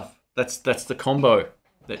 Awesome stuff. That's the combo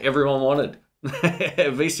that everyone wanted.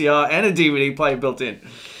 A VCR and a DVD player built in.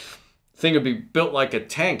 Thing would be built like a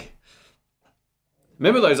tank.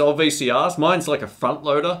 Remember those old VCRs? Mine's like a front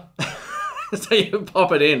loader. So you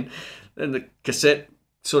pop it in and the cassette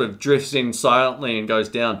sort of drifts in silently and goes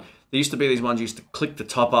down. There used to be these ones you used to click the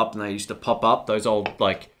top up and they used to pop up. Those old,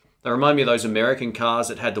 like, they remind me of those American cars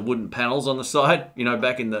that had the wooden panels on the side, you know,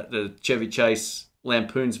 back in the Chevy Chase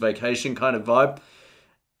Lampoon's Vacation kind of vibe.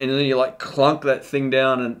 And then you like clunk that thing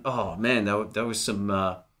down and, oh man, there was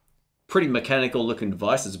some pretty mechanical looking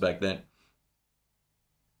devices back then.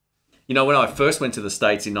 You know, when I first went to the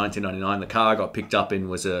States in 1999, the car I got picked up in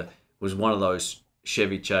was one of those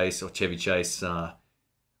Chevy Chase,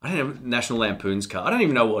 I don't know, National Lampoon's car. I don't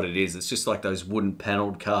even know what it is. It's just like those wooden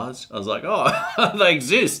paneled cars. I was like, oh, they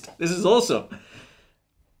exist. This is awesome.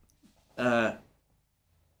 The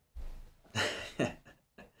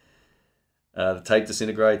tape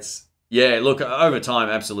disintegrates. Yeah, look, over time,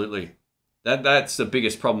 absolutely. That's the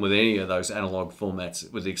biggest problem with any of those analog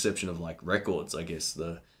formats, with the exception of like records, I guess.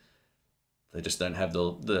 They just don't have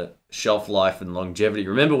the shelf life and longevity.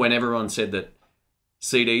 Remember when everyone said that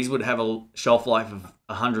CDs would have a shelf life of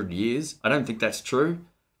 100 years? I don't think that's true.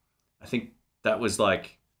 I think that was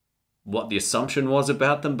like what the assumption was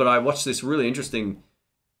about them. But I watched this really interesting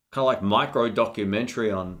kind of like micro documentary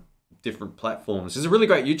on different platforms. There's a really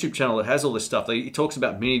great YouTube channel that has all this stuff. He talks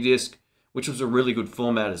about mini disc, which was a really good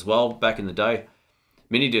format as well back in the day.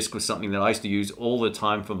 Mini disc was something that I used to use all the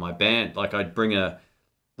time for my band. Like I'd bring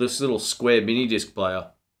this little square mini disc player,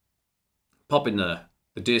 pop in the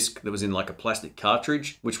disc that was in like a plastic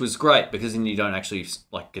cartridge, which was great because then you don't actually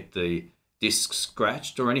like get the disc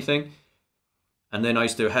scratched or anything. And then I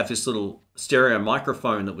used to have this little stereo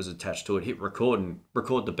microphone that was attached to it, hit record and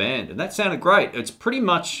record the band. And that sounded great. It's pretty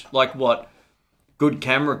much like what good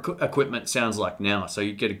camera equipment sounds like now. So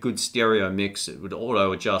you get a good stereo mix. It would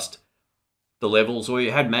auto adjust the levels, or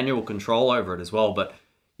you had manual control over it as well. But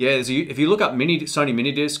yeah, if you look up Sony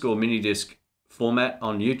mini disc or mini disc format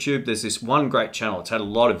on YouTube, there's this one great channel. It's had a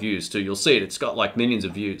lot of views too. You'll see it. It's got like millions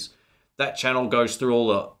of views. That channel goes through all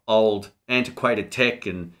the old antiquated tech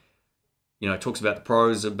and, you know, talks about the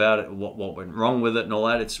pros about it, what went wrong with it and all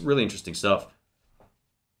that. It's really interesting stuff.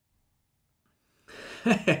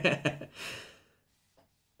 I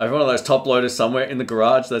have one of those top loaders somewhere in the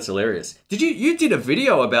garage. That's hilarious. You did a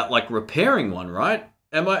video about like repairing one, right?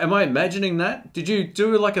 Am I imagining that? Did you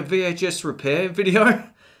do like a VHS repair video?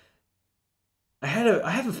 I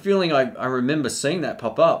have a feeling I remember seeing that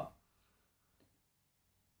pop up.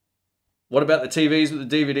 What about the TVs with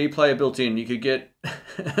the DVD player built in? You could get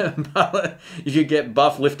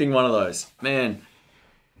Buff lifting one of those. Man.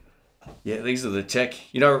 Yeah, these are the tech.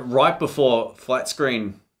 You know, right before flat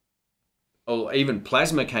screen or even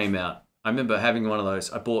plasma came out, I remember having one of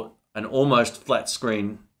those. I bought an almost flat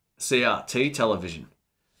screen CRT television.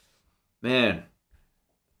 Man,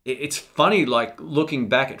 it's funny, like looking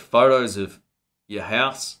back at photos of your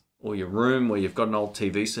house or your room where you've got an old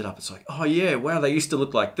TV set up. It's like, oh yeah, wow, they used to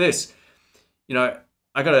look like this. You know,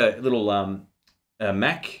 I got a little a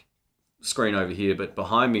Mac screen over here, but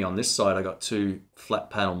behind me on this side, I got 2 flat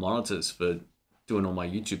panel monitors for doing all my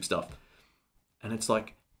YouTube stuff. And it's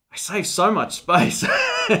like, I save so much space.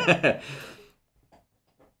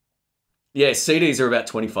 Yeah, CDs are about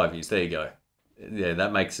 25 years. There you go. Yeah,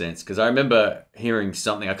 that makes sense. Because I remember hearing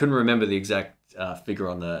something. I couldn't remember the exact figure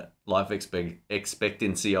on the life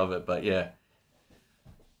expectancy of it, but yeah.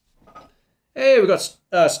 Hey, we've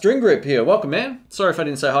got String Grip here. Welcome, man. Sorry if I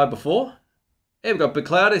didn't say hi before. Hey, we've got Big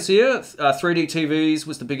Cloud is here. 3D TVs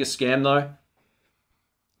was the biggest scam, though.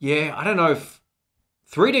 Yeah, I don't know if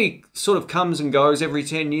 3D sort of comes and goes every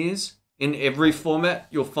 10 years. In every format,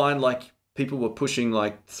 you'll find like people were pushing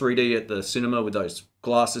like 3D at the cinema with those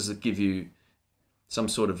glasses that give you some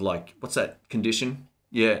sort of like, what's that condition?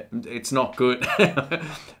 Yeah, it's not good.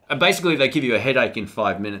 And basically, they give you a headache in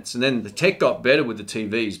 5 minutes. And then the tech got better with the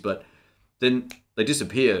TVs, but then they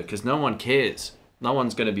disappear because no one cares. No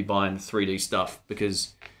one's going to be buying 3D stuff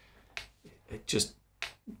because it just...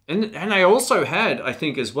 And they also had, I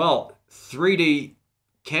think as well, 3D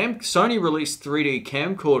Sony released 3D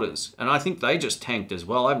camcorders, and I think they just tanked as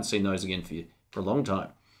well. I haven't seen those again for a long time.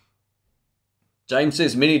 James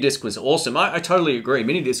says Minidisc was awesome. I totally agree.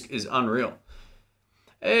 Minidisc is unreal.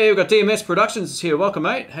 Hey, we've got DMS Productions here. Welcome,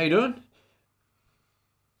 mate. How you doing?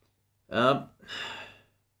 Never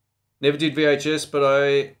did VHS, but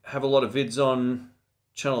I have a lot of vids on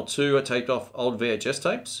Channel 2. I taped off old VHS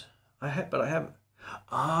tapes. But I haven't.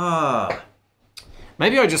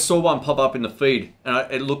 Maybe I just saw one pop up in the feed,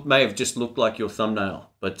 and it may have just looked like your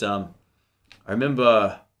thumbnail. But I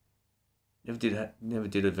remember never did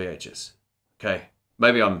a VHS. Okay,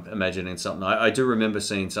 maybe I'm imagining something. I do remember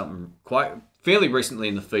seeing something fairly recently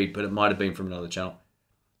in the feed, but it might have been from another channel.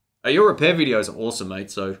 Your repair videos are awesome,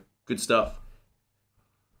 mate. So good stuff.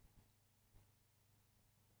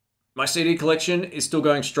 My CD collection is still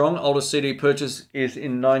going strong. Oldest CD purchase is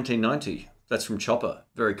in 1990. That's from Chopper.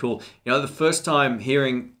 Very cool. You know, the first time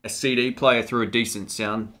hearing a CD player through a decent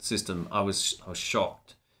sound system, I was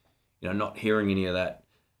shocked. You know, not hearing any of that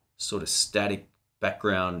sort of static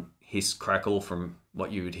background hiss crackle from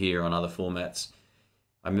what you would hear on other formats.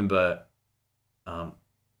 I remember,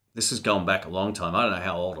 this is going back a long time. I don't know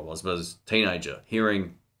how old I was, but as a teenager,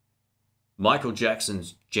 hearing Michael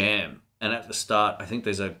Jackson's Jam. And at the start, I think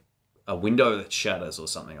there's a window that shatters or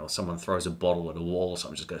something, or someone throws a bottle at a wall or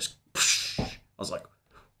something, just goes, psh. I was like,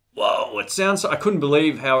 whoa, it sounds, I couldn't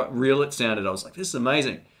believe how real it sounded. I was like, this is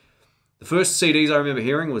amazing. The first CDs I remember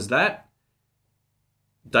hearing was that,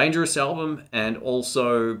 Dangerous album, and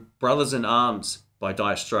also Brothers in Arms by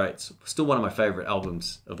Dire Straits. Still one of my favorite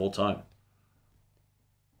albums of all time.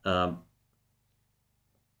 I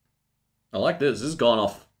like this. This has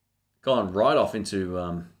gone right off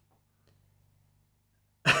into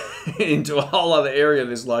into a whole other area of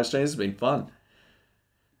this live stream. This has been fun.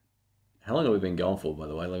 How long have we been going for, by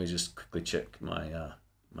the way? Let me just quickly check my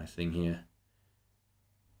my thing here.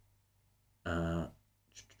 I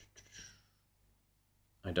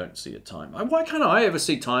don't see a time. Why can't I ever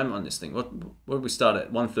see time on this thing? What did we start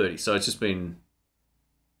at? 1:30. So it's just been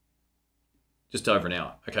just over an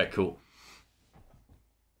hour. Okay, cool.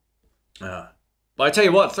 But I tell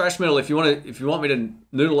you what, thrash metal. If you want me to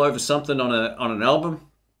noodle over something on an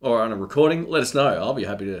album or on a recording, let us know. I'll be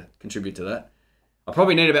happy to contribute to that. I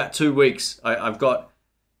probably need about 2 weeks. I've got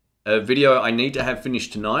a video I need to have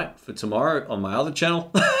finished tonight for tomorrow on my other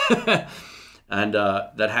channel. And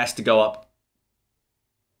that has to go up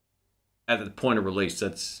at the point of release.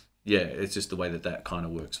 That's, yeah, it's just the way that kind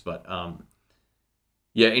of works. But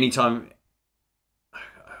yeah, anytime,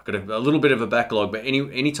 I've got a little bit of a backlog, but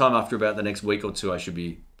any time after about the next week or two, I should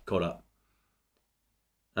be caught up.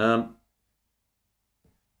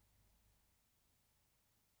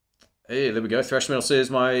 Hey, there we go. Thrash Metal says,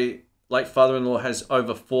 my late father-in-law has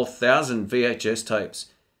over 4,000 VHS tapes.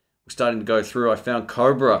 We're starting to go through. I found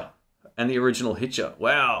Cobra and the original Hitcher.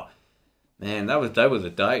 Wow. Man, they were the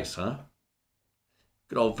days, huh?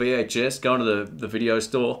 Good old VHS, going to the video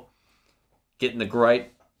store, getting the great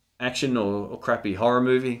action or crappy horror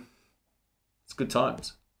movie. It's good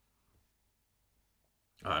times.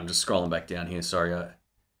 I'm just scrolling back down here. Sorry.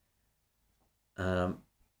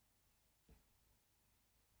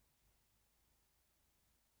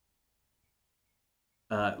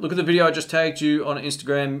 Look at the video I just tagged you on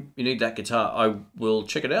Instagram. You need that guitar. I will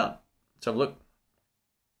check it out. Let's have a look.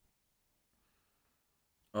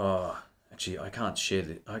 Oh, actually, I can't share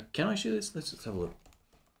this. Can I share this? Let's have a look.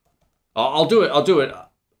 I'll do it.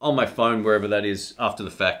 on my phone, wherever that is, after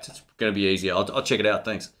the fact. It's going to be easier. I'll check it out.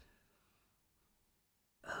 Thanks.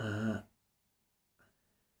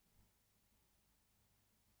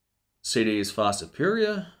 CD is far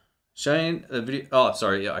superior. Shane, the video. Oh,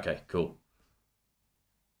 sorry. Yeah. Okay. Cool.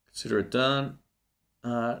 Consider it done.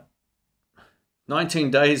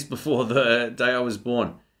 19 days before the day I was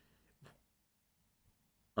born.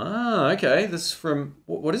 Ah, okay. This is from,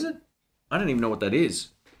 what is it? I don't even know what that is.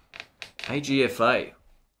 AGFA.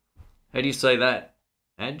 How do you say that?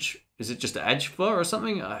 Is it just AGFA or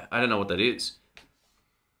something? I don't know what that is.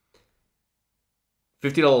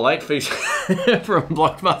 $50 late fees from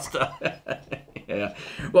Blockbuster. Yeah.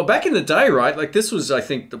 Well, back in the day, right? Like this was, I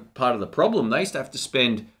think, the part of the problem. They used to have to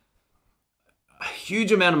spend a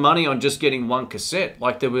huge amount of money on just getting one cassette.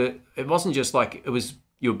 Like it wasn't just like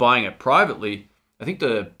you were buying it privately. I think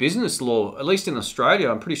the business law, at least in Australia,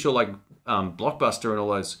 I'm pretty sure like Blockbuster and all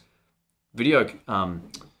those video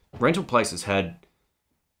rental places they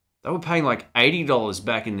were paying like $80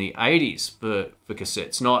 back in the 80s for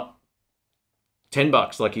cassettes, not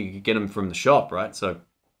 $10 like you could get them from the shop, right? So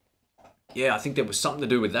yeah, I think there was something to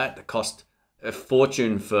do with that cost a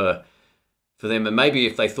fortune for them. And maybe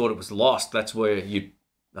if they thought it was lost, that's where I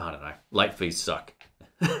don't know, late fees suck.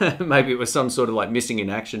 Maybe it was some sort of like missing in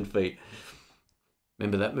action fee.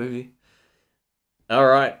 Remember that movie? All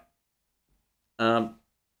right.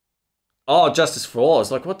 Oh, Justice for All. I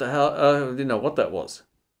was like, what the hell? I didn't know what that was.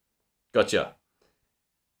 Gotcha.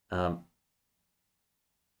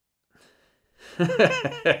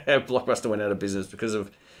 Blockbuster went out of business because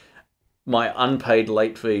of my unpaid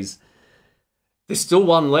late fees. There's still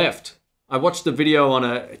one left. I watched a video on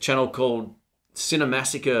a channel called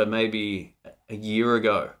Cinemassacre maybe a year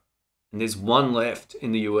ago, and there's one left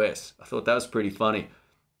in the US. I thought that was pretty funny.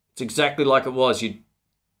 It's exactly like it was.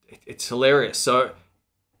 It's hilarious. So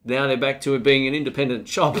now they're back to it being an independent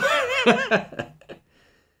shop.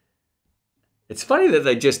 It's funny that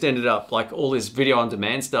they just ended up like all this video on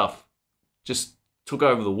demand stuff just took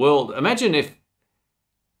over the world. Imagine if,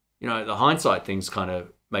 the hindsight things kind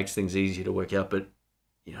of makes things easier to work out, but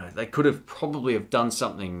they could have probably have done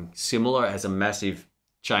something similar as a massive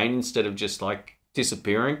chain instead of just like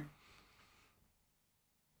disappearing.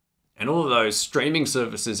 And all of those streaming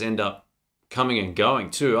services end up coming and going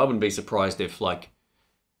too. I wouldn't be surprised if like,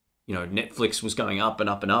 Netflix was going up and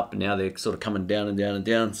up and up, and now they're sort of coming down and down and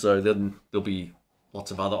down. So then there'll be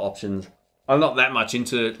lots of other options. I'm not that much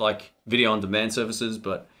into like video on demand services,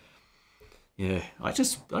 but yeah, I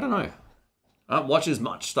don't know. I don't watch as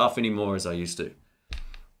much stuff anymore as I used to.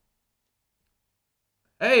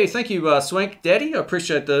 Hey, thank you, Swank Daddy. I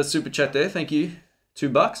appreciate the super chat there. Thank you.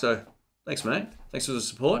 $2. So thanks, mate. Thanks for the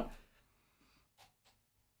support.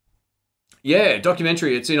 Yeah,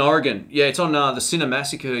 documentary. It's in Oregon. Yeah, it's on the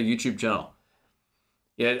Cinemassacre YouTube channel.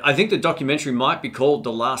 Yeah, I think the documentary might be called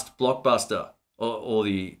The Last Blockbuster or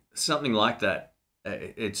something like that.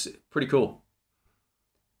 It's pretty cool.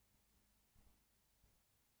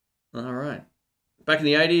 All right. Back in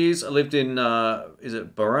the 80s, I lived in,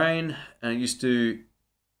 Bahrain? And I used to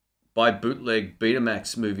buy bootleg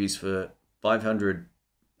Betamax movies for 500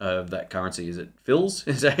 of that currency. Is it Phils?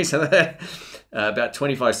 Is that about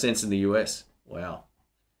 25 cents in the US. Wow.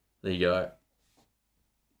 There you go.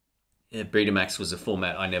 Yeah, Betamax was a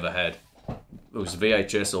format I never had. It was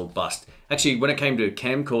VHS or bust. Actually, when it came to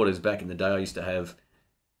camcorders back in the day, I used to have...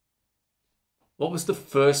 What was the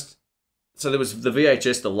first... So there was the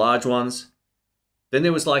VHS, the large ones. Then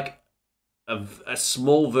there was like a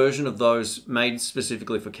small version of those made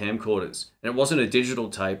specifically for camcorders. And it wasn't a digital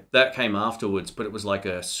tape. That came afterwards, but it was like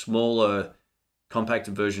a smaller,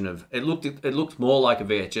 compacted version of... It looked more like a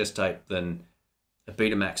VHS tape than a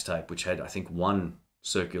Betamax tape, which had, I think, one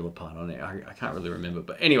circular part on it. I can't really remember.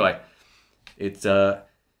 But anyway, it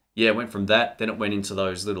went from that. Then it went into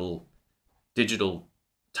those little digital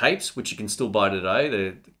tapes, which you can still buy today.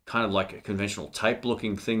 They're kind of like a conventional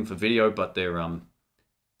tape-looking thing for video, but they're...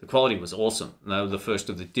 The quality was awesome. And they were the first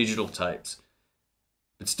of the digital tapes.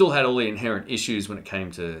 It still had all the inherent issues when it came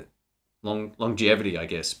to longevity, I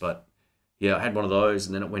guess. But yeah, I had one of those,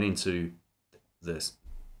 and then it went into the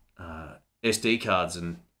SD cards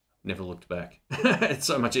and never looked back. It's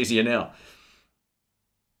so much easier now.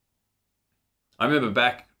 I remember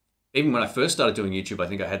back, even when I first started doing YouTube, I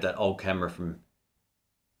think I had that old camera from...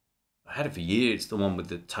 I had it for years, the one with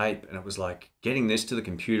the tape, and it was like getting this to the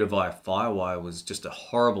computer via Firewire was just a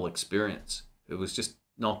horrible experience. It was just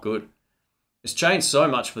not good. It's changed so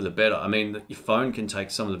much for the better. I mean, your phone can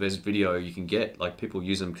take some of the best video you can get. Like, people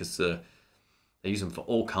use them because they use them for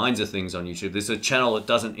all kinds of things on YouTube. There's a channel that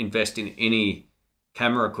doesn't invest in any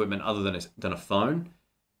camera equipment other than a phone,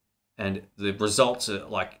 and the results are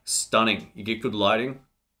like stunning. You get good lighting.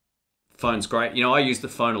 Phone's great. You know, I use the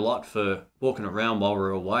phone a lot for walking around while we're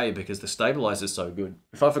away because the stabilizer's so good.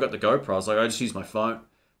 If I forgot the GoPro, I was like, I just use my phone.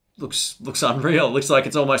 Looks unreal. Looks like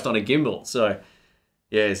it's almost on a gimbal. So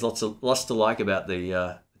yeah, there's lots to like about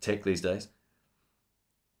the tech these days.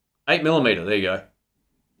 8mm, there you go.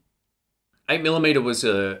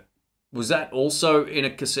 8mm was that also in a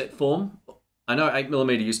cassette form? I know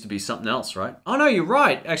 8mm used to be something else, right? Oh no, you're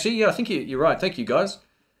right. Actually, yeah, I think you're right. Thank you, guys.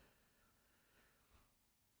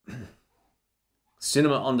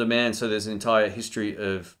 Cinema on demand, so there's an entire history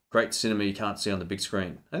of great cinema you can't see on the big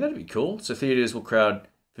screen. And that'd be cool. So theaters will crowd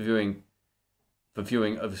for viewing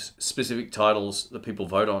of specific titles that people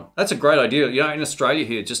vote on. That's a great idea. You know, in Australia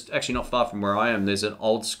here, just actually not far from where I am, there's an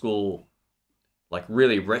old school, like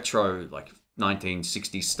really retro, like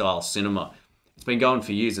 1960s style cinema. It's been going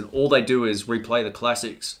for years, and all they do is replay the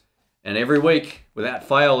classics. And every week, without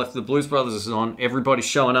fail, if the Blues Brothers is on, everybody's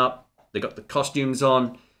showing up. They got the costumes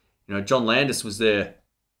on. You know, John Landis was there,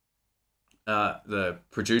 the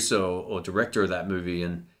producer or director of that movie,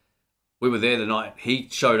 and we were there the night he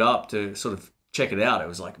showed up to sort of check it out. It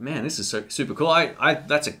was like, man, this is so super cool.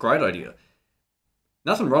 That's a great idea.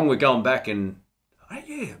 Nothing wrong with going back and,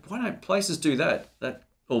 yeah, why don't places do that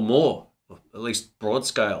or more, or at least broad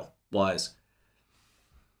scale wise.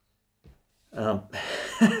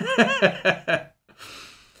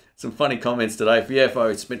 Some funny comments today.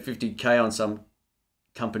 VFO spent 50K on some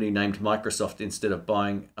company named Microsoft instead of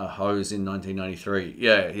buying a hose in 1993.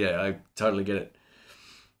 Yeah, I totally get it.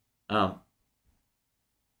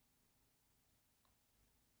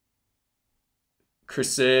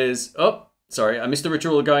 Chris says, oh, sorry, I missed the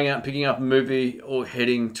ritual of going out and picking up a movie or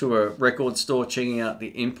heading to a record store, checking out the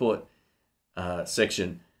import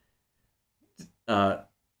section. The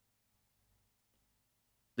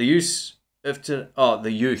youth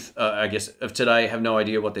I guess, of today have no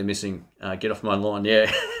idea what they're missing. Get off my lawn.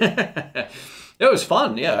 Yeah. It was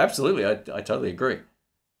fun. Yeah, absolutely. I totally agree.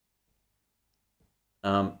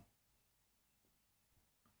 It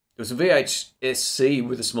was a VHS SE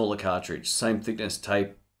with a smaller cartridge, same thickness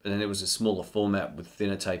tape, and then there was a smaller format with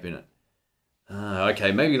thinner tape in it.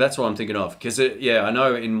 Okay, maybe that's what I'm thinking of. Because, yeah, I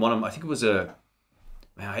know in one of them, I think it was I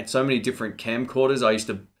had so many different camcorders. I used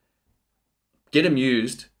to get them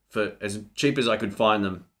used for as cheap as I could find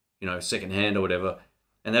them, you know, secondhand or whatever.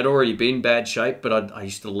 And they'd already been bad shape, but I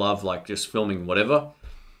used to love like just filming whatever.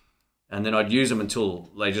 And then I'd use them until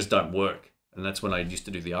they just don't work. And that's when I used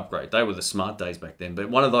to do the upgrade. They were the smart days back then. But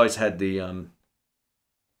one of those had the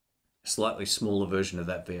slightly smaller version of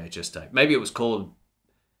that VHS tape. Maybe it was called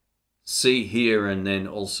C here and then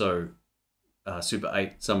also Super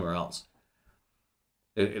 8 somewhere else.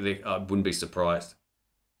 I wouldn't be surprised.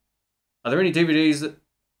 Are there any DVDs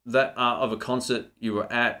that are of a concert you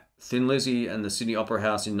were at? Thin Lizzy and the Sydney Opera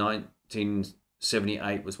House in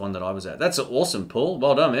 1978 was one that I was at. That's awesome, Paul.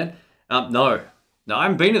 Well done, man. No, I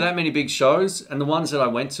haven't been to that many big shows, and the ones that I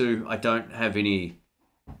went to, I don't have any.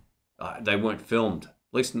 They weren't filmed,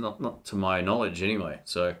 at least not to my knowledge, anyway.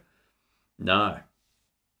 So, no.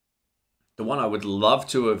 The one I would love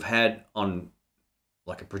to have had on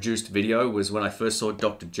like a produced video was when I first saw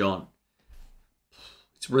Dr. John.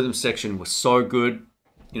 Its rhythm section was so good.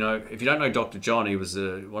 You know, if you don't know Dr. John, he was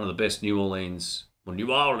one of the best New Orleans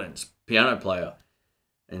piano player.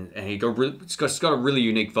 And he's got a really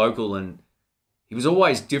unique vocal, and he was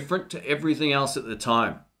always different to everything else at the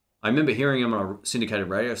time. I remember hearing him on a syndicated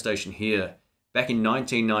radio station here back in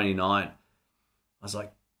 1999. I was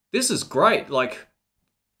like, this is great. Like,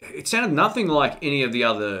 it sounded nothing like any of the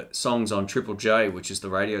other songs on Triple J, which is the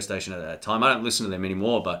radio station at that time. I don't listen to them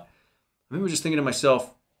anymore, but I remember just thinking to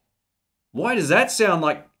myself, why does that sound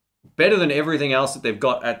like better than everything else that they've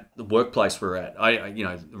got at the workplace we're at?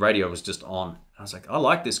 The radio was just on. I was like, I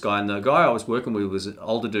like this guy. And the guy I was working with was an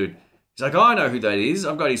older dude. He's like, oh, I know who that is.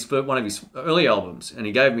 I've got one of his early albums. And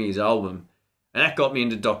he gave me his album. And that got me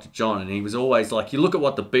into Dr. John. And he was always like, you look at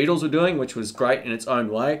what the Beatles were doing, which was great in its own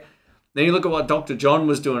way. Then you look at what Dr. John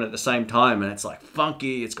was doing at the same time. And it's like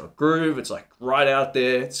funky. It's got groove. It's like right out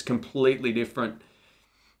there. It's completely different.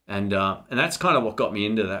 And that's kind of what got me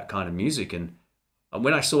into that kind of music. And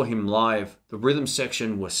when I saw him live, the rhythm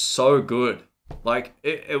section was so good. Like,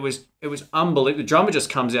 it was unbelievable. The drummer just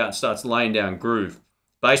comes out and starts laying down groove.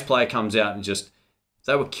 Bass player comes out and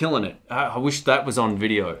they were killing it. I wish that was on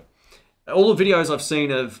video. All the videos I've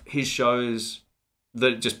seen of his shows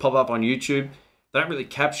that just pop up on YouTube, they don't really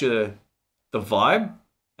capture the vibe.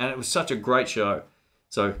 And it was such a great show.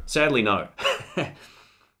 So, sadly, no.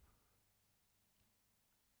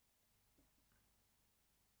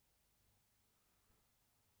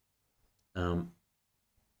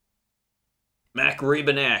 Mac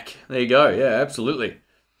Rebenak. There you go. Yeah, absolutely.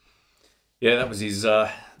 Yeah, that was his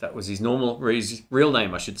his real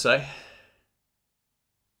name, I should say.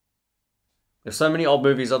 There's so many old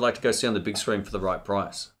movies I'd like to go see on the big screen for the right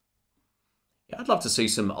price. Yeah, I'd love to see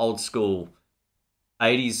some old school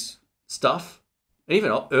 80s stuff.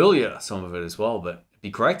 Even earlier, some of it as well. But it'd be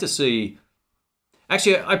great to see.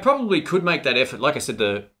 Actually, I probably could make that effort. Like I said,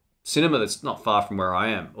 the cinema that's not far from where I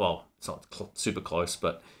am. Well, it's not super close,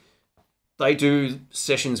 but they do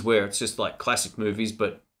sessions where it's just like classic movies,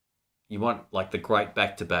 but you want like the great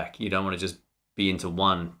back-to-back. You don't want to just be into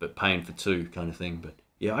one, but paying for two kind of thing. But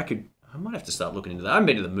yeah, I might have to start looking into that. I haven't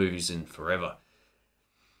been to the movies in forever.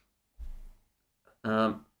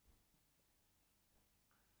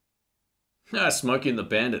 Smokey and the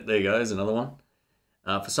Bandit. There you go. There's another one.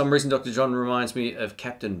 For some reason, Dr. John reminds me of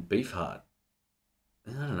Captain Beefheart.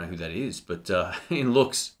 I don't know who that is, but in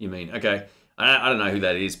looks, you mean. Okay. I don't know who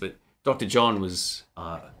that is, but Dr. John was,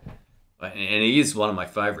 and he is one of my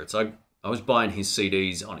favorites. I was buying his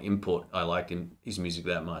CDs on import. I like his music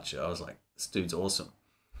that much. I was like, this dude's awesome.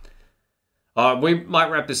 We might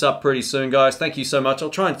wrap this up pretty soon, guys. Thank you so much. I'll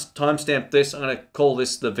try and timestamp this. I'm going to call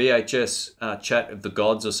this the VHS Chat of the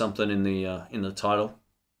Gods or something in the title.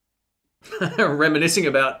 Reminiscing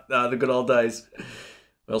about the good old days.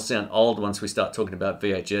 We'll sound old once we start talking about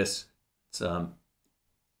VHS. It's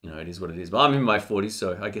it is what it is. But I'm in my 40s,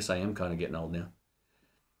 so I guess I am kind of getting old now.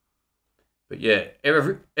 But yeah,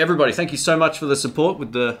 everybody, thank you so much for the support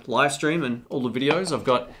with the live stream and all the videos I've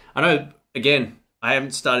got. I know, again, I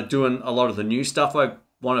haven't started doing a lot of the new stuff I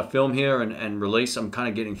want to film here and release. I'm kind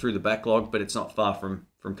of getting through the backlog, but it's not far from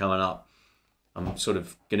coming up. I'm sort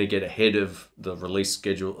of going to get ahead of the release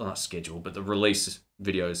schedule, not schedule, but the release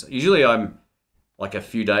videos. Usually I'm like a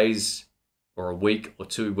few days or a week or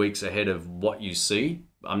 2 weeks ahead of what you see.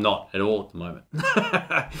 I'm not at all at the moment.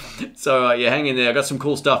 So yeah, hang in there. I got some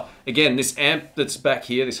cool stuff. Again, this amp that's back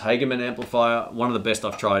here, this Hageman amplifier, one of the best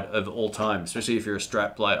I've tried of all time, especially if you're a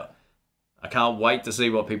Strat player. I can't wait to see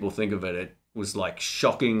what people think of it. It was like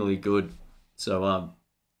shockingly good. So,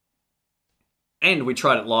 and we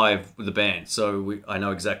tried it live with the band, so I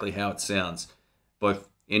know exactly how it sounds, both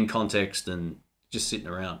in context and just sitting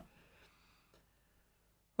around.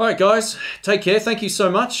 All right, guys, take care. Thank you so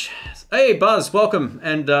much. Hey, Buzz, welcome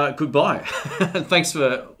and goodbye. Thanks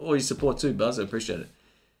for all your support too, Buzz. I appreciate it.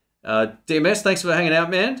 DMS, thanks for hanging out,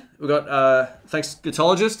 man. We've got, thanks,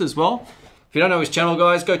 Guitologist as well. If you don't know his channel,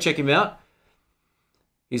 guys, go check him out.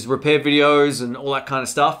 His repair videos and all that kind of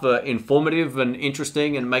stuff are informative and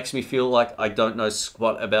interesting and makes me feel like I don't know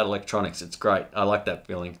squat about electronics. It's great. I like that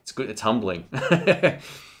feeling. It's good. It's humbling. All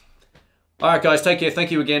right, guys, take care.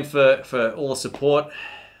 Thank you again for all the support.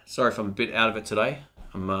 Sorry if I'm a bit out of it today.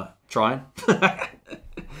 I'm trying.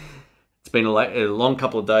 It's been a long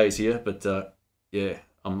couple of days here, but yeah,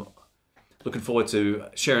 I'm looking forward to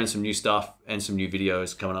sharing some new stuff and some new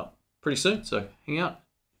videos coming up pretty soon. So hang out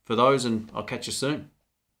for those and I'll catch you soon.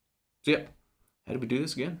 So yeah, how did we do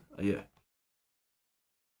this again? Oh, yeah.